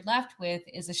 what you're left with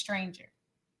is a stranger.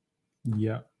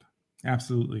 Yep,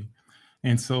 absolutely.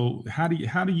 And so how do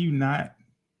you not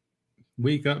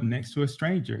wake up next to a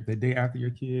stranger the day after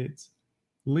your kids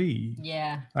leave?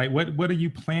 Yeah. Like what are you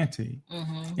planting?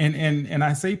 And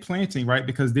I say planting, right?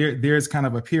 Because there's kind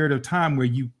of a period of time where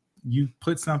you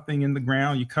put something in the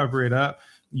ground, you cover it up,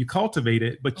 you cultivate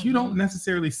it, but you don't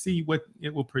necessarily see what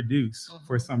it will produce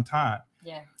for some time.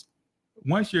 Yeah.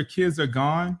 Once your kids are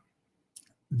gone,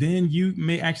 then you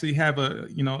may actually have a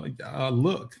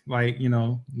look like,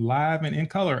 live and in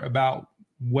color about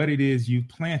what it is you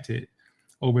planted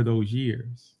over those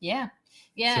years. Yeah.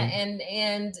 So,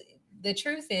 and the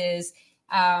truth is,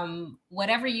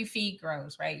 whatever you feed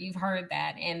grows, right? You've heard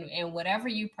that. And whatever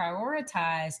you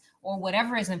prioritize or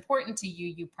whatever is important to you,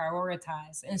 you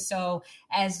prioritize. And so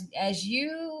as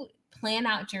you plan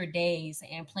out your days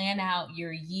and plan out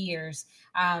your years,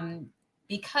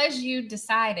 because you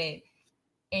decided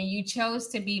and you chose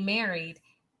to be married,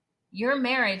 your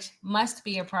marriage must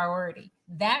be a priority.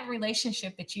 That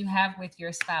relationship that you have with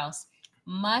your spouse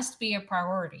must be a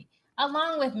priority,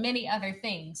 along with many other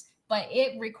things. But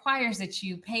it requires that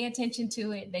you pay attention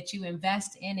to it, that you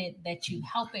invest in it, that you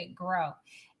help it grow.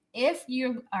 If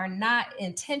you are not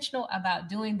intentional about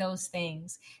doing those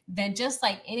things, then just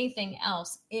like anything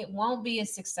else, it won't be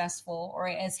as successful or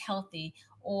as healthy,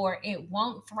 or it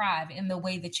won't thrive in the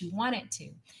way that you want it to.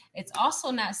 It's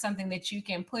also not something that you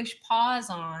can push pause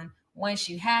on once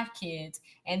you have kids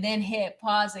and then hit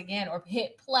pause again or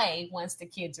hit play once the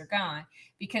kids are gone.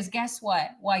 Because guess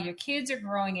what? While your kids are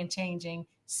growing and changing,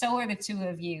 so are the two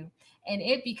of you. And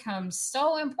it becomes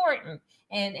so important.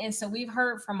 And so we've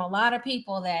heard from a lot of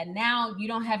people that now you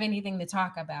don't have anything to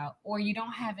talk about, or you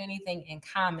don't have anything in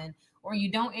common, or you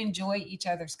don't enjoy each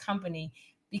other's company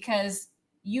because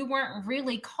you weren't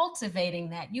really cultivating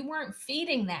that. You weren't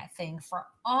feeding that thing for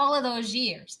all of those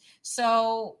years.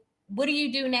 So what do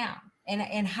you do now?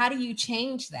 And how do you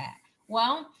change that?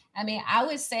 Well, I mean, I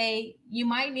would say you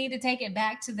might need to take it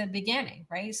back to the beginning,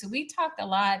 right? So we talked a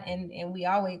lot and we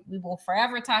will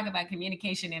forever talk about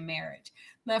communication in marriage.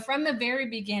 But from the very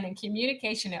beginning,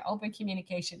 communication and open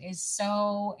communication is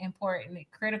so important,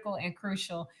 critical and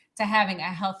crucial to having a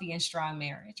healthy and strong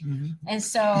marriage. And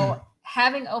so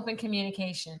having open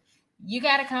communication, you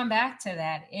got to come back to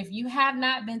that. If you have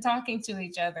not been talking to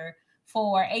each other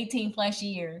for 18 plus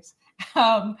years,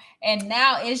 and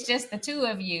now it's just the two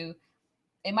of you,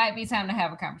 it might be time to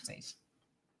have a conversation.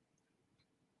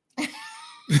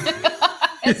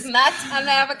 It's not time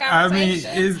to have a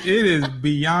conversation. I mean, it is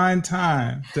beyond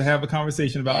time to have a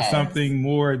conversation about something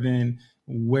more than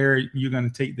where you're going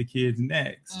to take the kids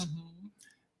next.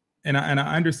 And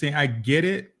I understand, I get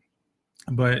it,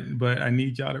 but I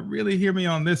need y'all to really hear me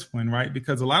on this one, right?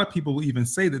 Because a lot of people will even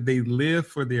say that they live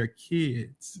for their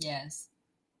kids. Yes.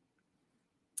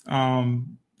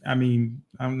 I mean,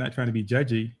 I'm not trying to be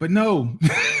judgy, but no,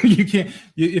 you can't.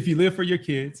 If you live for your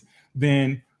kids,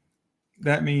 then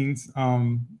that means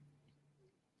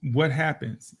what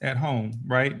happens at home,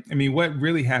 right? I mean, what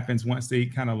really happens once they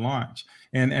kind of launch?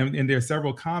 And there are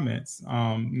several comments,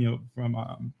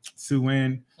 from Sue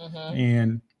Wynn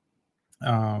and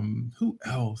who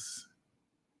else?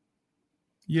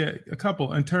 Yeah, a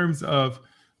couple in terms of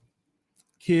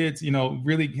kids,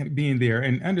 really being there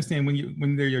and understand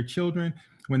when they're your children.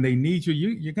 When they need you,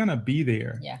 you're going to be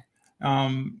there. Yeah.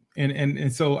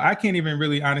 And so I can't even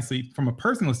really honestly, from a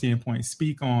personal standpoint,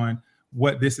 speak on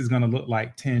what this is going to look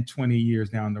like 10, 20 years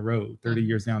down the road, 30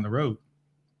 years down the road.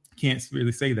 Can't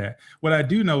really say that. What I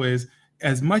do know is,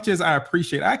 as much as I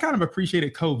kind of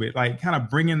appreciated COVID, like kind of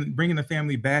bringing the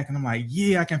family back. And I'm like,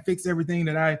 yeah, I can fix everything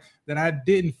that I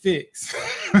didn't fix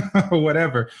or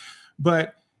whatever.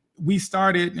 But we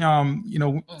started,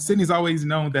 Sydney's always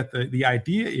known that the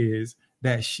idea is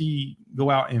that she go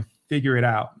out and figure it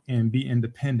out and be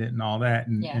independent and all that,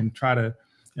 and try to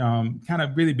kind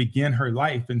of really begin her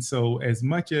life. And so as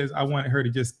much as I wanted her to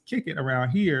just kick it around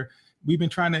here, we've been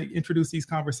trying to introduce these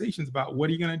conversations about what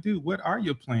are you going to do? What are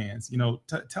your plans? You know,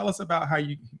 tell us about how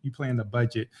you plan the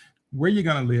budget, where you're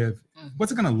going to live,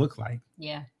 what's it going to look like?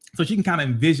 Yeah. So she can kind of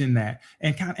envision that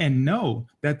and know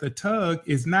that the tug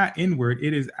is not inward,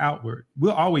 it is outward.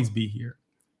 We'll always be here,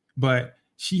 but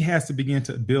she has to begin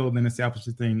to build and establish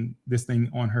this thing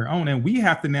on her own. And we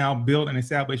have to now build and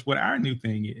establish what our new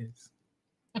thing is.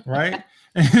 Right.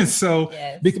 And so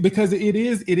because it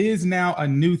is now a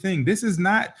new thing. This is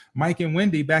not Mike and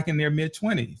Wendy back in their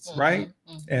mid-20s, right?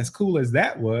 As cool as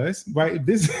that was, right?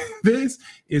 This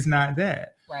is not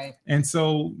that. Right. And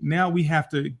so now we have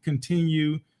to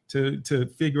continue to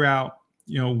figure out,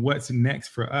 you know, what's next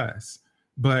for us.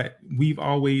 But we've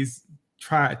always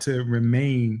tried to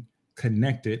remain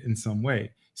connected in some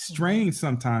way. Strange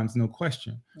sometimes, no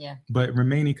question. Yeah. But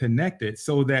remaining connected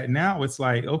so that now it's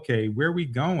like, okay, where are we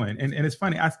going? And it's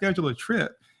funny, I schedule a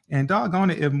trip and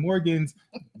doggone it, if Morgan's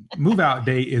move out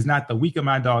date is not the week of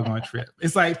my doggone trip.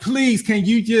 It's like, please, can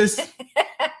you just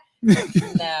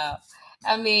No.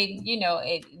 I mean, you know,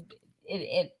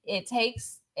 it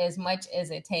takes as much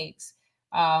as it takes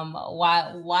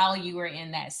while you are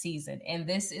in that season. And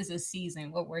this is a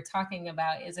season. What we're talking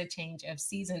about is a change of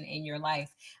season in your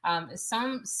life.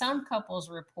 Some couples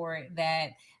report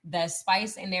that the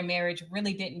spice in their marriage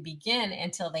really didn't begin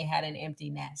until they had an empty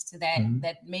nest,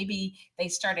 that maybe they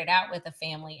started out with a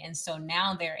family. And so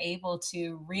now they're able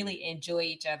to really enjoy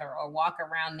each other or walk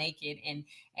around naked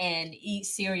and eat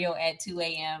cereal at 2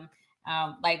 a.m.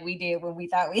 Like we did when we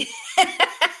thought we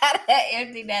had that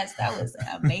empty nest. That was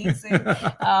amazing.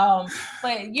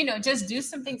 But, you know, just do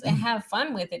some things and have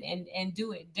fun with it and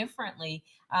do it differently.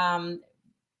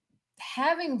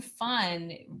 Having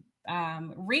fun,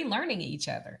 relearning each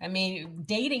other. I mean,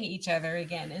 dating each other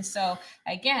again. And so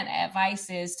again, advice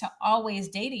is to always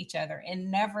date each other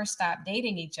and never stop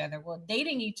dating each other. Well,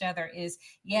 dating each other is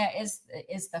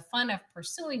the fun of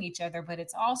pursuing each other, but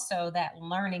it's also that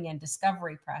learning and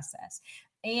discovery process.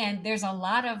 And there's a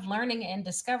lot of learning and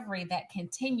discovery that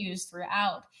continues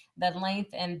throughout the length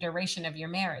and duration of your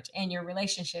marriage and your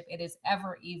relationship. It is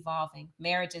ever evolving.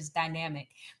 Marriage is dynamic.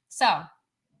 So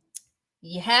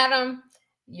you had them,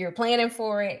 you're planning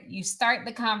for it. You start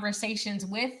the conversations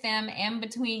with them and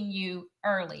between you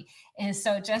early. And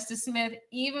so Justice Smith,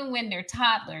 even when they're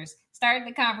toddlers, start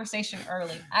the conversation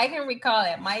early. I can recall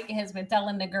that Mike has been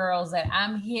telling the girls that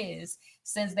I'm his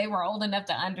since they were old enough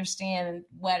to understand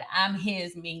what I'm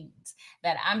his means,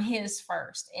 that I'm his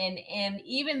first. And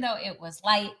even though it was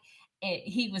light,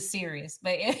 he was serious,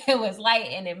 but it was light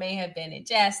and it may have been in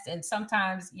jest. And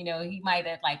sometimes, you know, he might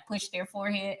have like pushed their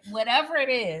forehead, whatever it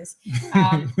is,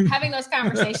 having those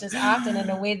conversations often in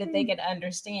a way that they can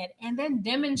understand and then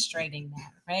demonstrating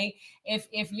that, right?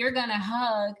 If you're going to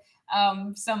hug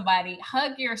somebody,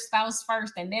 hug your spouse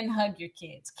first and then hug your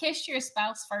kids. Kiss your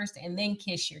spouse first and then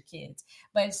kiss your kids.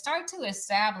 But start to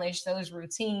establish those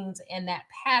routines and that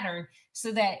pattern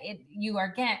so that you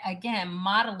are again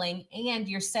modeling and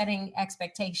you're setting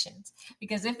expectations.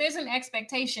 Because if there's an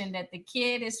expectation that the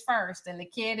kid is first and the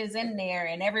kid is in there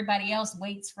and everybody else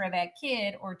waits for that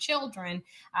kid or children,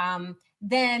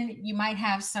 then you might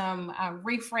have some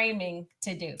reframing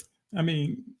to do. I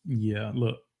mean, yeah,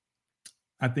 look.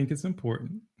 I think it's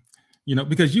important, you know,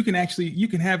 because you can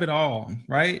have it all,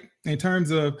 right? In terms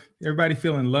of everybody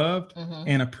feeling loved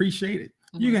and appreciated,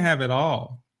 you can have it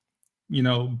all, you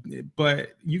know,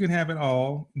 but you can have it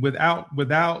all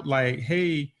without like,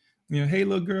 hey, you know, hey,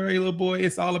 little girl, hey, little boy,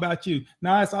 it's all about you.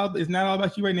 No, it's not all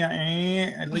about you right now.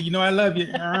 And you know, I love you.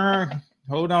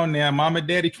 Hold on now. Mom and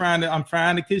daddy I'm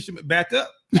trying to kiss you. Back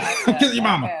up. Kiss your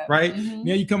mama, right?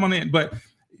 Now you come on in. But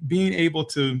being able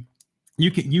to,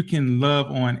 you can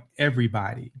love on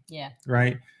everybody,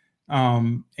 right,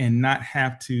 and not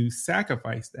have to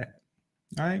sacrifice that,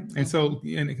 right? And so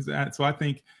I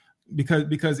think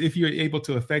because if you're able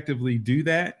to effectively do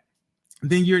that,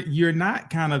 then you're not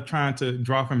kind of trying to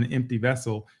draw from an empty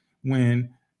vessel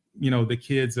when, you know, the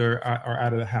kids are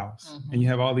out of the house and you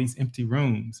have all these empty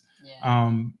rooms.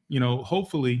 You know,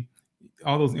 hopefully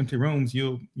all those empty rooms,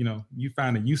 you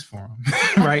find a use for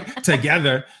them, right?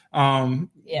 Together,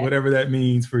 whatever that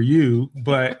means for you.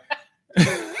 But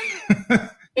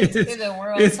it's a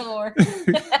world tour.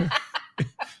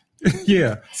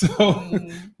 Yeah. So,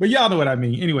 but y'all know what I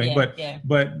mean. Anyway,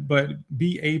 but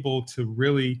be able to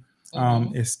really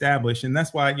establish, and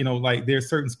that's why, you know, like there's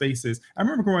certain spaces. I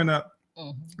remember growing up,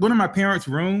 going to my parents'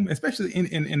 room, especially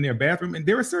in their bathroom, and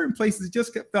there were certain places that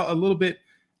just felt a little bit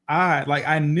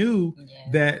I knew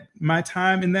that my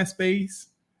time in that space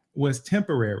was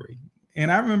temporary. And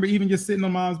I remember even just sitting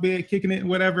on mom's bed, kicking it and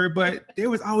whatever, but there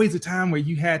was always a time where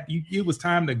it was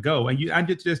time to go. And I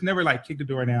just never like kicked the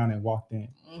door down and walked in.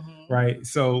 Mm-hmm. Right.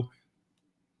 So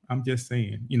I'm just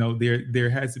saying, there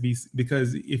has to be,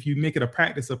 because if you make it a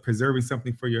practice of preserving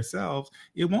something for yourselves,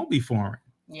 it won't be foreign.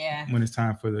 Yeah. When it's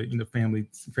time for the family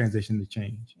transition to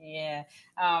change. Yeah.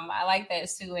 I like that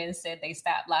Sue Ann said they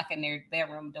stopped locking their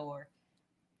bedroom door.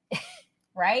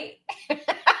 Right?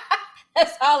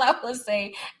 That's all I will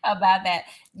say about that.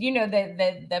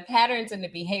 The patterns and the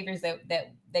behaviors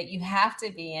that you have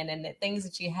to be in, and the things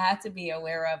that you have to be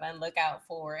aware of and look out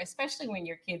for, especially when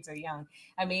your kids are young.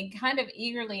 I mean, kind of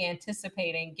eagerly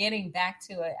anticipating getting back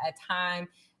to a time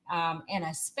and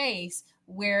a space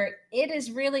where it is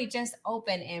really just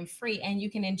open and free and you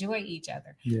can enjoy each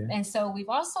other. Yeah. And so we've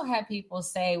also had people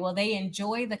say, well, they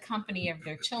enjoy the company of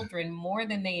their children more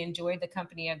than they enjoy the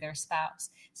company of their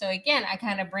spouse. So again, I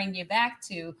kind of bring you back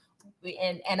to,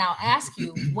 and I'll ask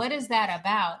you, what is that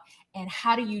about and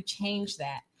how do you change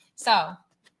that? So,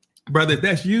 brother, if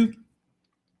that's you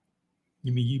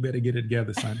better get it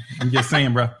together, son. I'm just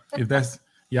saying, bro, if that's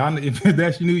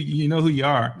you, you know who you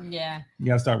are. Yeah. You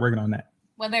got to start working on that.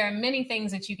 Well, there are many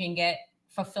things that you can get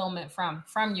fulfillment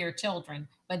from your children,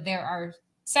 but there are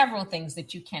several things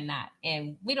that you cannot.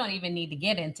 And we don't even need to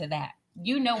get into that.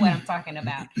 You know what I'm talking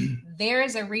about. There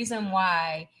is a reason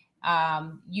why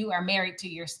you are married to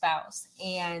your spouse.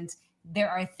 And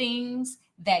there are things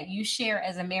that you share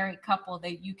as a married couple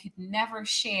that you could never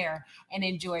share and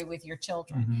enjoy with your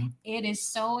children. Mm-hmm. It is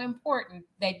so important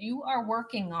that you are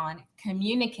working on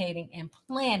communicating and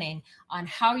planning on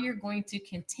how you're going to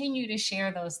continue to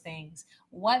share those things,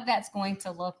 what that's going to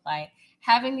look like,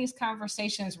 having these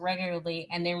conversations regularly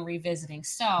and then revisiting.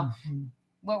 So mm-hmm.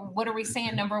 What are we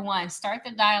saying? Number one, start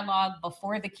the dialogue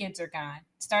before the kids are gone.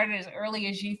 Start it as early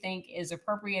as you think is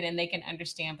appropriate and they can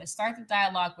understand, but start the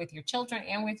dialogue with your children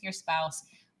and with your spouse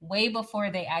way before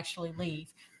they actually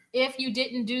leave. If you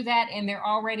didn't do that and they're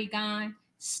already gone,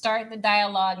 start the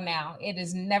dialogue now. It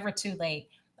is never too late.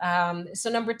 So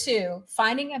number two,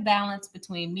 finding a balance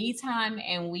between me time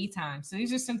and we time. So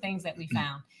these are some things that we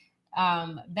found.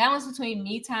 Balance between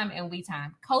me time and we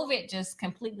time. COVID just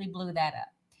completely blew that up.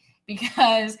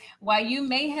 Because while you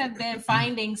may have been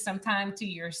finding some time to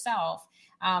yourself,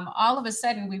 all of a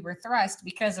sudden we were thrust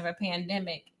because of a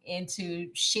pandemic into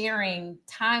sharing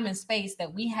time and space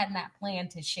that we had not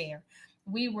planned to share.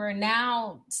 We were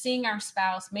now seeing our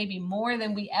spouse maybe more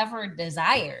than we ever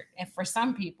desired, and for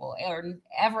some people, or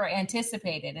ever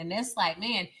anticipated. And it's like,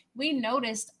 man, we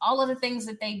noticed all of the things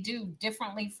that they do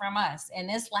differently from us. And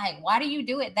it's like, why do you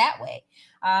do it that way?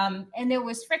 And there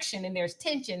was friction and there's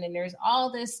tension and there's all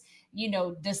this,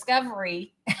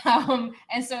 discovery.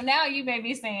 And so now you may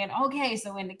be saying, okay,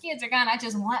 so when the kids are gone, I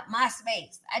just want my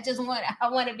space. I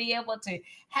want to be able to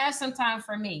have some time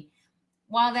for me.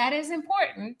 While that is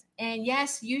important, and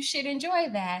yes, you should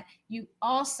enjoy that, you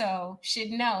also should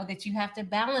know that you have to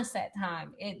balance that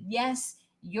time. Yes,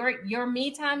 your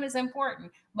me time is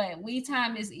important, but we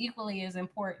time is equally as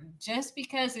important. Just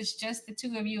because it's just the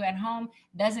two of you at home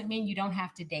doesn't mean you don't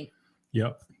have to date.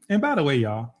 Yep. And by the way,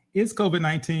 y'all, it's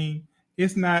COVID-19.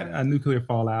 It's not a nuclear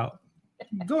fallout.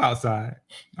 Go outside.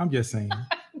 I'm just saying.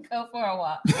 Go for a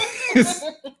walk.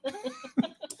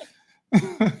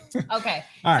 Okay.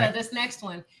 All right. So this next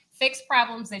one, fix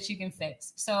problems that you can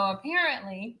fix. So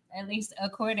apparently, at least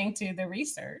according to the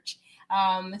research,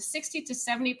 60 to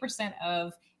 70%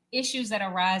 of issues that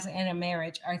arise in a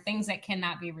marriage are things that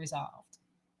cannot be resolved.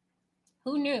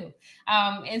 Who knew?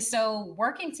 And so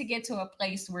working to get to a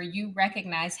place where you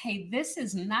recognize, hey, this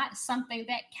is not something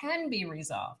that can be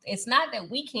resolved. It's not that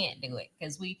we can't do it,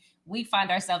 because we find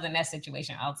ourselves in that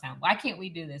situation all the time. Why can't we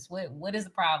do this? What is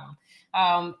the problem?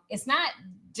 It's not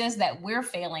just that we're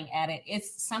failing at it.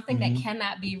 It's something that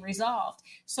cannot be resolved.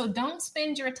 So don't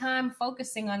spend your time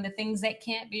focusing on the things that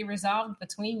can't be resolved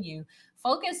between you.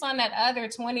 Focus on that other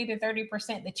 20 to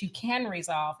 30% that you can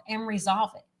resolve and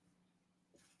resolve it.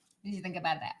 What do you think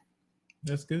about that?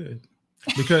 That's good.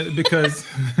 Because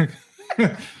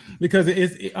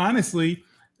it's honestly,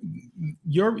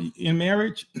 you're in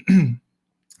marriage,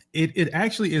 it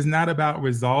actually is not about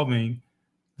resolving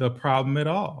the problem at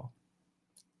all.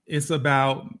 It's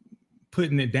about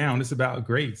putting it down. It's about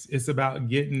grace. It's about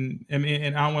getting,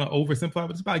 and I don't want to oversimplify,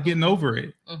 but it's about getting over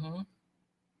it. Mm-hmm.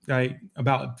 Like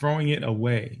about throwing it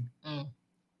away.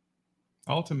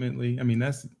 Ultimately,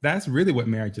 that's really what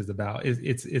marriage is about.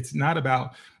 It's not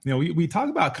about, we talk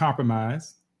about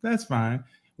compromise. That's fine.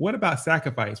 What about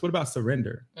sacrifice? What about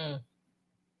surrender?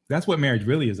 That's what marriage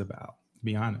really is about, to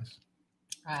be honest.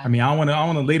 I mean, I want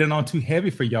to lay it on too heavy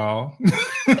for y'all.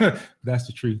 That's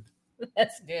the truth.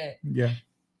 That's good. Yeah.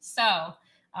 So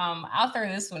I'll throw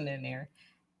this one in there.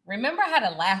 Remember how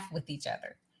to laugh with each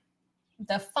other.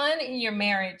 The fun in your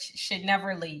marriage should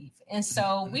never leave. And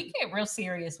so we get real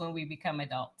serious when we become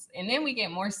adults. And then we get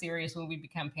more serious when we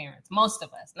become parents. Most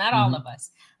of us, not all of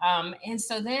us. And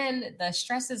so then the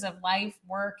stresses of life,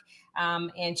 work,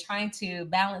 and trying to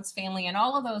balance family and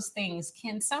all of those things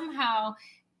can somehow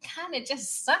kind of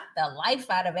just suck the life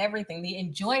out of everything, the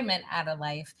enjoyment out of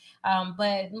life.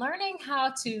 But learning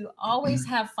how to always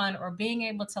have fun or being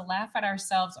able to laugh at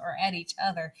ourselves or at each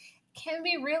other can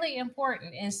be really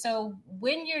important. And so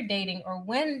when you're dating or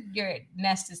when your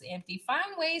nest is empty, find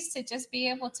ways to just be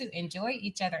able to enjoy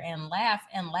each other and laugh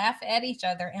at each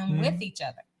other and with each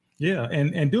other. Yeah.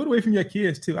 And do it away from your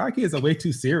kids too. Our kids are way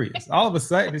too serious. All of a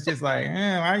sudden it's just like,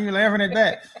 why are you laughing at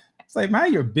that? It's like,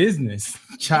 mind your business,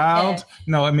 child.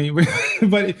 No, I mean,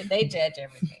 but they judge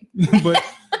everything.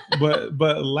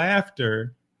 but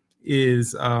laughter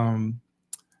is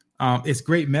it's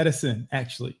great medicine,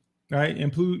 actually. Right?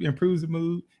 Improves the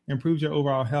mood, improves your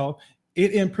overall health.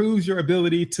 It improves your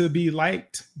ability to be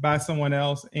liked by someone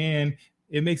else, and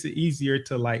it makes it easier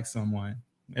to like someone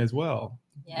as well.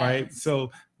 Yes. Right? So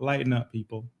lighten up,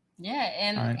 people. Yeah,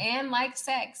 and like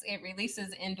sex, it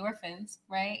releases endorphins,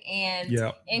 right?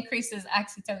 And increases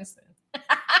oxytocin.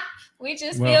 We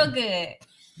just feel good.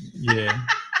 Yeah.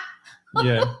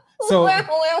 Yeah. So when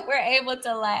we're able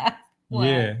to laugh. What?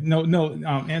 Yeah, no.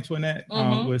 Antoinette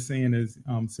was saying is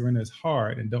surrender is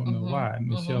hard and don't know why.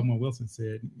 Michelle Moore Wilson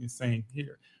said the same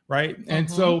here, right? And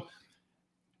so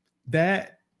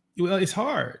that it's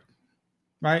hard,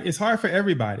 right? It's hard for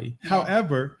everybody. Yeah.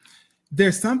 However,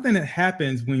 there's something that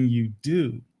happens when you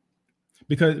do,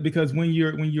 because when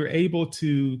you're able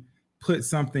to put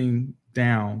something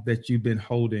down that you've been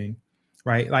holding,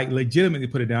 right? Like legitimately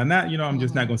put it down. Not I'm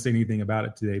just not going to say anything about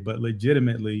it today, but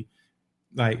legitimately.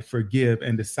 Like forgive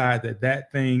and decide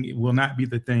that thing will not be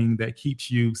the thing that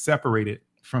keeps you separated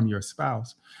from your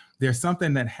spouse. There's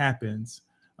something that happens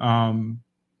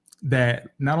that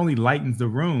not only lightens the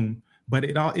room, but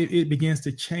it begins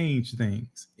to change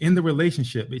things in the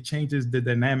relationship. It changes the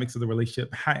dynamics of the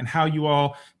relationship and how you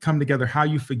all come together, how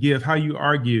you forgive, how you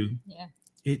argue. Yeah.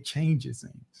 It changes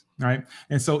things, right?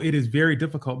 And so it is very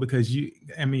difficult because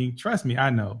trust me, I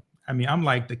know. I'm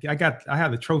like I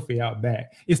have the trophy out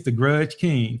back. It's the Grudge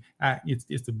King.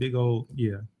 It's the big old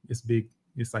It's big.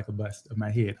 It's like a bust of my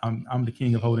head. I'm the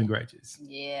king of holding grudges.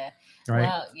 Yeah. Right.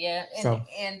 Well, yeah.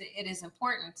 And it is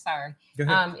important. Sorry.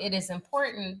 It is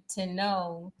important to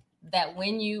know that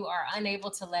when you are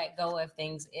unable to let go of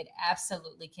things, it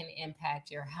absolutely can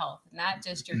impact your health, not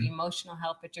just your emotional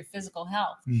health, but your physical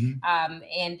health.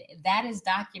 And that is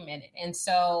documented. And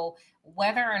so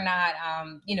whether or not,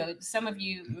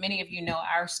 many of you know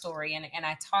our story, and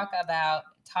I talked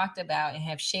about and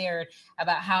have shared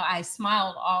about how I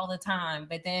smiled all the time.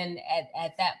 But then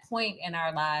at that point in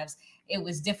our lives, it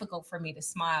was difficult for me to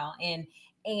smile.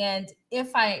 And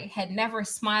if I had never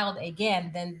smiled again,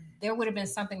 then there would have been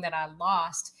something that I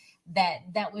lost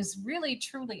that was really,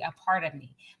 truly a part of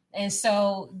me. And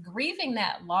so grieving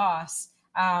that loss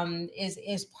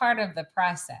is part of the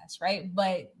process, right?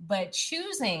 But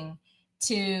choosing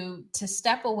to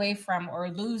step away from or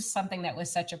lose something that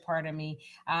was such a part of me,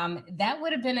 that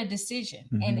would have been a decision.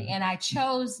 And I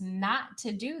chose not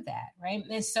to do that, right?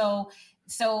 And so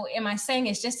am I saying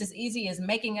it's just as easy as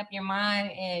making up your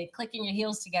mind and clicking your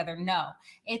heels together? No,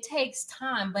 it takes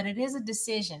time, but it is a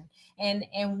decision. And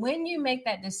when you make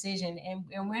that decision,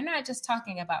 and we're not just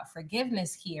talking about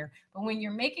forgiveness here, but when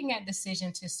you're making that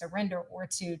decision to surrender or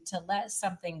to let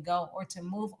something go or to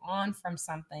move on from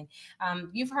something,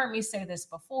 you've heard me say this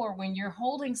before, when you're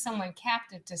holding someone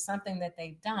captive to something that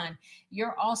they've done,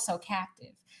 you're also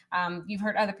captive. You've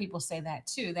heard other people say that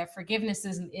too, that forgiveness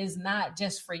is not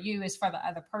just for you, it's for the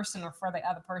other person, or for the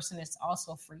other person, it's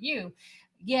also for you.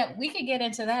 Yet we could get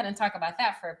into that and talk about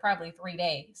that for probably 3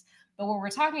 days. But what we're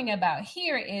talking about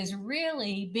here is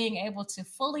really being able to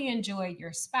fully enjoy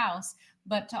your spouse,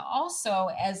 but to also,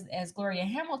 as Gloria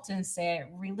Hamilton said,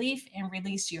 relief and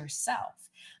release yourself.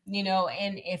 And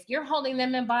if you're holding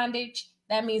them in bondage,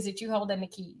 that means that you're holding the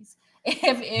keys.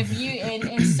 If you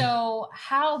and so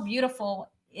how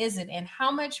beautiful is it, and how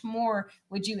much more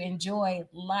would you enjoy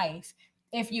life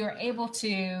if you're able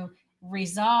to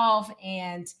resolve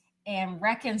and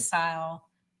reconcile,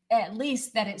 at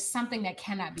least that it's something that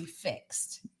cannot be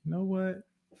fixed? You know what?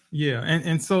 Yeah.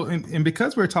 And so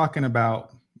because we're talking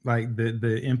about like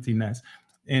the emptiness,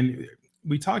 and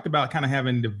we talked about kind of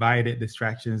having divided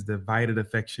distractions, divided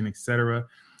affection, etc.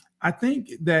 I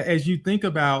think that as you think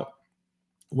about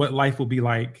what life will be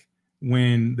like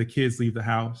when the kids leave the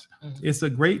house. It's a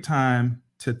great time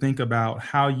to think about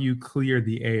how you clear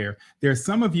the air. There's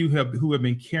some of you who have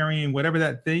been carrying whatever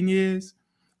that thing is.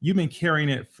 You've been carrying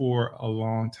it for a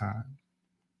long time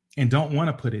and don't want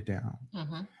to put it down.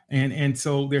 And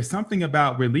so there's something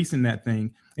about releasing that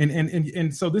thing.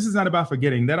 And so this is not about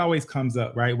forgetting. That always comes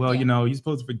up, right? Well, you're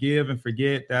supposed to forgive and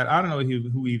forget that. I don't know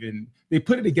who even, they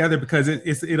put it together because it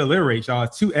alliterates, y'all.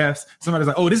 It's 2 F's. Somebody's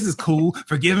like, oh, this is cool.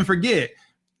 Forgive and forget.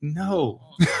 No,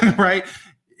 right?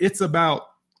 It's about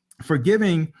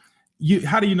forgiving.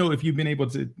 How do you know if you've been able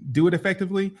to do it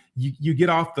effectively? You get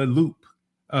off the loop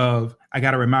of, I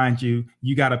got to remind you,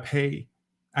 you got to pay.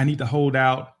 I need to hold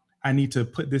out. I need to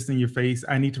put this in your face.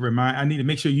 I need to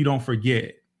make sure you don't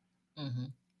forget.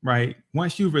 Right?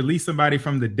 Once you release somebody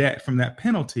from the debt, from that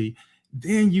penalty,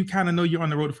 then you kind of know you're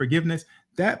on the road to forgiveness.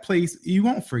 That place, you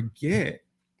won't forget.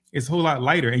 It's a whole lot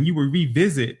lighter, and you will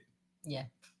revisit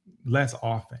less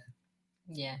often.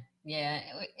 Yeah.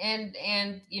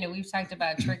 And we've talked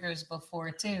about triggers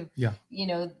before too. Yeah.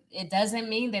 It doesn't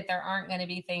mean that there aren't going to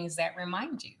be things that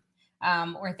remind you.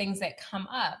 Or things that come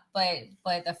up,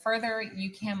 but the further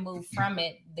you can move from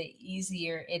it, the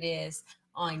easier it is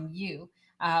on you.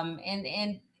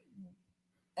 And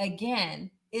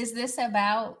again, is this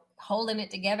about holding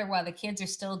it together while the kids are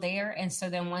still there? And so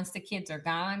then once the kids are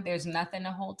gone, there's nothing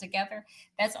to hold together?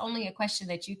 That's only a question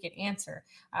that you can answer.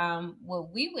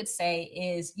 What we would say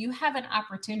is you have an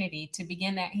opportunity to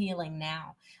begin that healing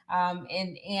now.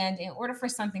 And in order for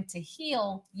something to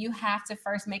heal, you have to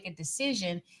first make a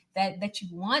decision that you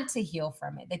want to heal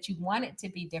from it, that you want it to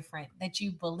be different, that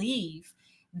you believe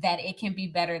that it can be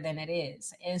better than it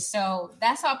is. And so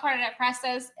that's all part of that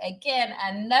process. Again,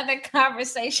 another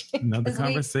conversation.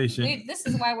 This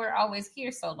is why we're always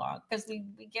here so long, because we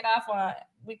get off on,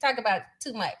 we talk about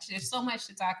too much. There's so much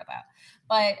to talk about.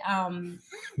 But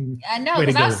I know,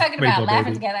 because I was talking about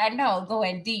laughing together. I know,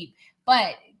 going deep.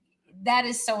 But that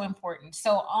is so important.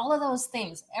 So all of those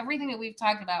things, everything that we've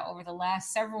talked about over the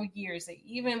last several years, that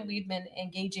even we've been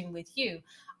engaging with you,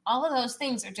 all of those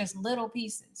things are just little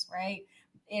pieces, right?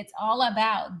 It's all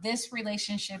about this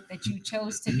relationship that you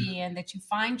chose to be in, that you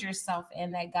find yourself in,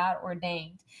 that God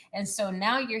ordained. And so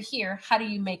now you're here. How do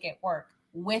you make it work,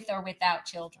 with or without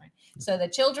children? So the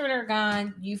children are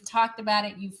gone. You've talked about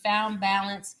it. You've found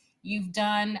balance. You've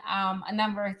done a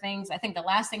number of things. I think the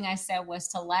last thing I said was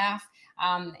to laugh.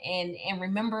 And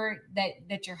remember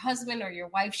that your husband or your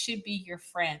wife should be your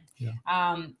friend.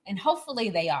 And hopefully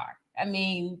they are. I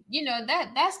mean,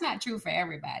 that's not true for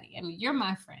everybody. I mean, you're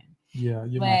my friend. Yeah,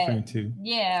 you're my friend too.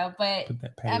 Yeah, but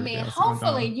I mean,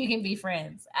 hopefully you can be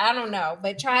friends. I don't know,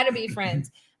 but try to be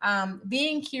friends.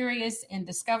 Being curious and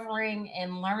discovering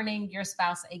and learning your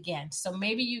spouse again. So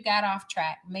maybe you got off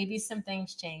track. Maybe some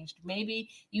things changed. Maybe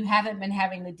you haven't been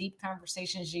having the deep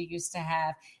conversations you used to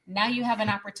have. Now you have an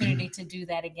opportunity to do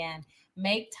that again.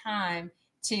 Make time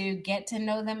to get to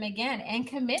know them again and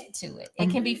commit to it. It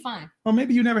can be fun. Or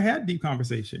maybe you never had deep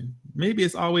conversation. Maybe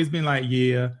it's always been like,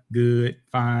 yeah, good,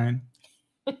 fine.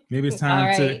 Maybe it's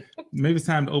time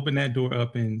to open that door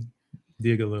up and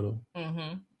dig a little.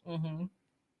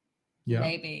 Yeah,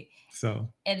 maybe. So,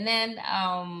 and then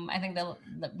I think the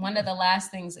one of the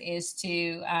last things is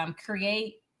to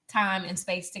create time and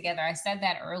space together. I said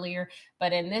that earlier,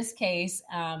 but in this case,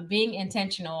 being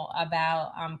intentional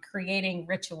about creating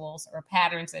rituals or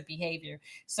patterns of behavior.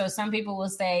 So some people will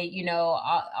say,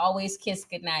 always kiss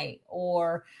goodnight,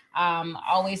 or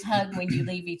always hug when you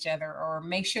leave each other, or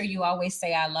make sure you always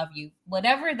say, I love you,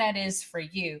 whatever that is for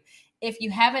you. If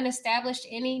you haven't established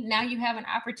any, now you have an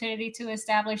opportunity to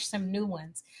establish some new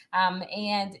ones,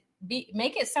 and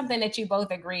make it something that you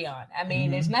both agree on. I mean,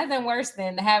 there's nothing worse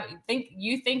than think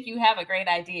you have a great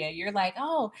idea. You're like,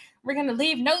 oh, we're going to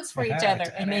leave notes for each other.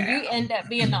 And then you end up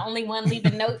being the only one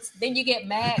leaving notes. Then you get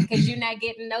mad because you're not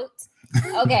getting notes.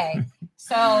 Okay.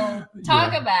 So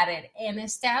talk about it and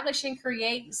establish and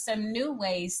create some new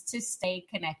ways to stay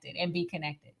connected and be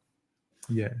connected.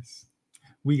 Yes.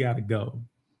 We got to go.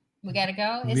 We got to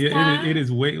go. It's time. It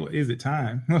is. Is it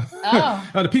time?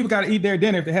 Oh, the people got to eat their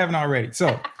dinner if they haven't already.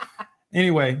 So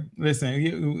anyway,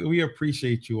 listen, we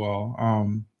appreciate you all.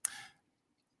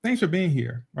 Thanks for being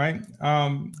here. Right.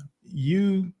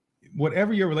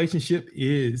 Whatever your relationship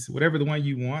is, whatever the one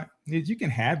you want is, you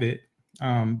can have it.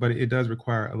 But it does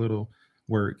require a little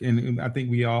work. And I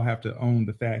think we all have to own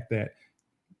the fact that,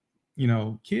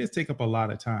 kids take up a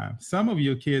lot of time. Some of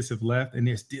your kids have left and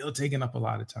they're still taking up a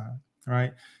lot of time.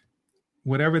 Right.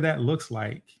 Whatever that looks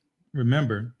like,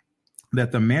 remember,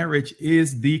 that the marriage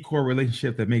is the core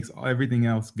relationship that makes everything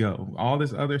else go. All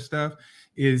this other stuff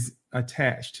is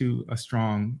attached to a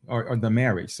strong or the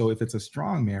marriage. So if it's a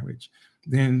strong marriage,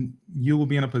 then you will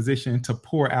be in a position to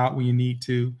pour out when you need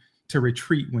to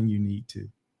retreat when you need to.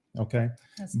 Okay.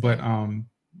 But,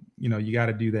 you got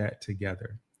to do that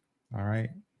together. All right.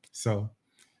 So,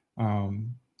 I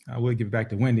will give it back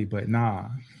to Wendy, but nah,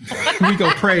 we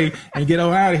go pray and get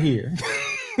on out of here.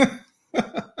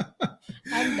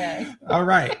 I'm done. All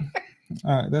right.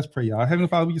 Let's pray, y'all. Heavenly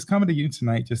Father, we just coming to you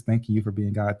tonight, just thanking you for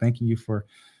being God. Thanking you for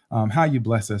how you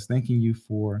bless us. Thanking you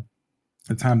for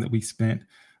the time that we spent.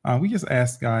 We just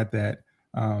ask, God, that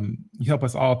you help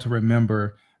us all to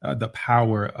remember the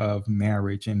power of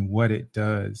marriage and what it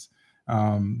does.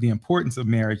 The importance of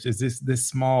marriage is this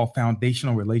small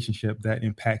foundational relationship that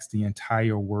impacts the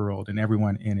entire world and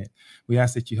everyone in it. We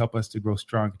ask that you help us to grow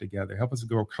stronger together. Help us to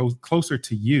grow closer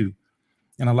to you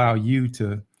and allow you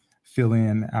to fill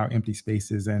in our empty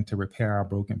spaces and to repair our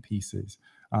broken pieces.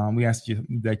 We ask you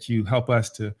that you help us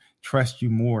to trust you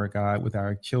more, God, with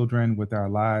our children, with our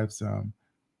lives,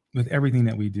 with everything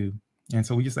that we do. And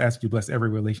so we just ask you to bless every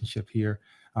relationship here,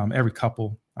 every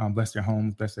couple, bless their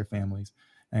homes, bless their families,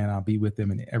 and be with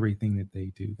them in everything that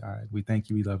they do, God. We thank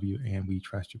you, we love you, and we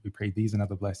trust you. We pray these and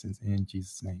other blessings in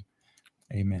Jesus' name.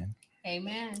 Amen.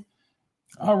 Amen.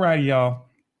 All right, y'all.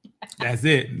 That's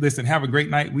it. Listen, have a great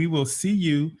night. We will see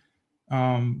you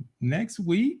next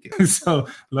week. So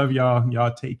love y'all.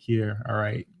 Y'all take care. All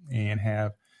right. And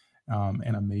have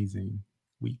an amazing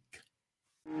week.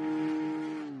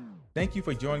 Thank you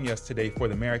for joining us today for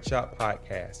the Marriage Shop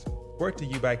podcast, brought to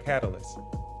you by Catalyst,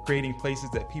 creating places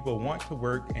that people want to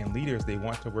work and leaders they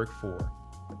want to work for.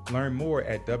 Learn more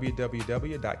at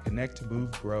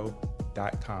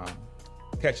www.connectmovegrow.com.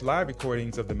 Catch live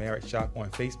recordings of the Marriage Shop on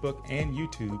Facebook and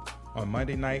YouTube on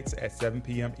Monday nights at 7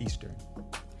 p.m. Eastern.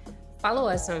 Follow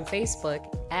us on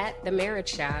Facebook at The Marriage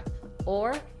Shop,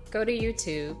 or go to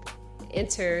YouTube,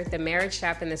 enter The Marriage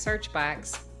Shop in the search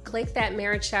box, click that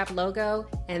Marriage Shop logo,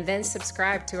 and then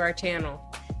subscribe to our channel.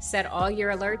 Set all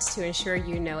your alerts to ensure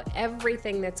you know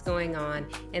everything that's going on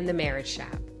in the Marriage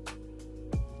Shop.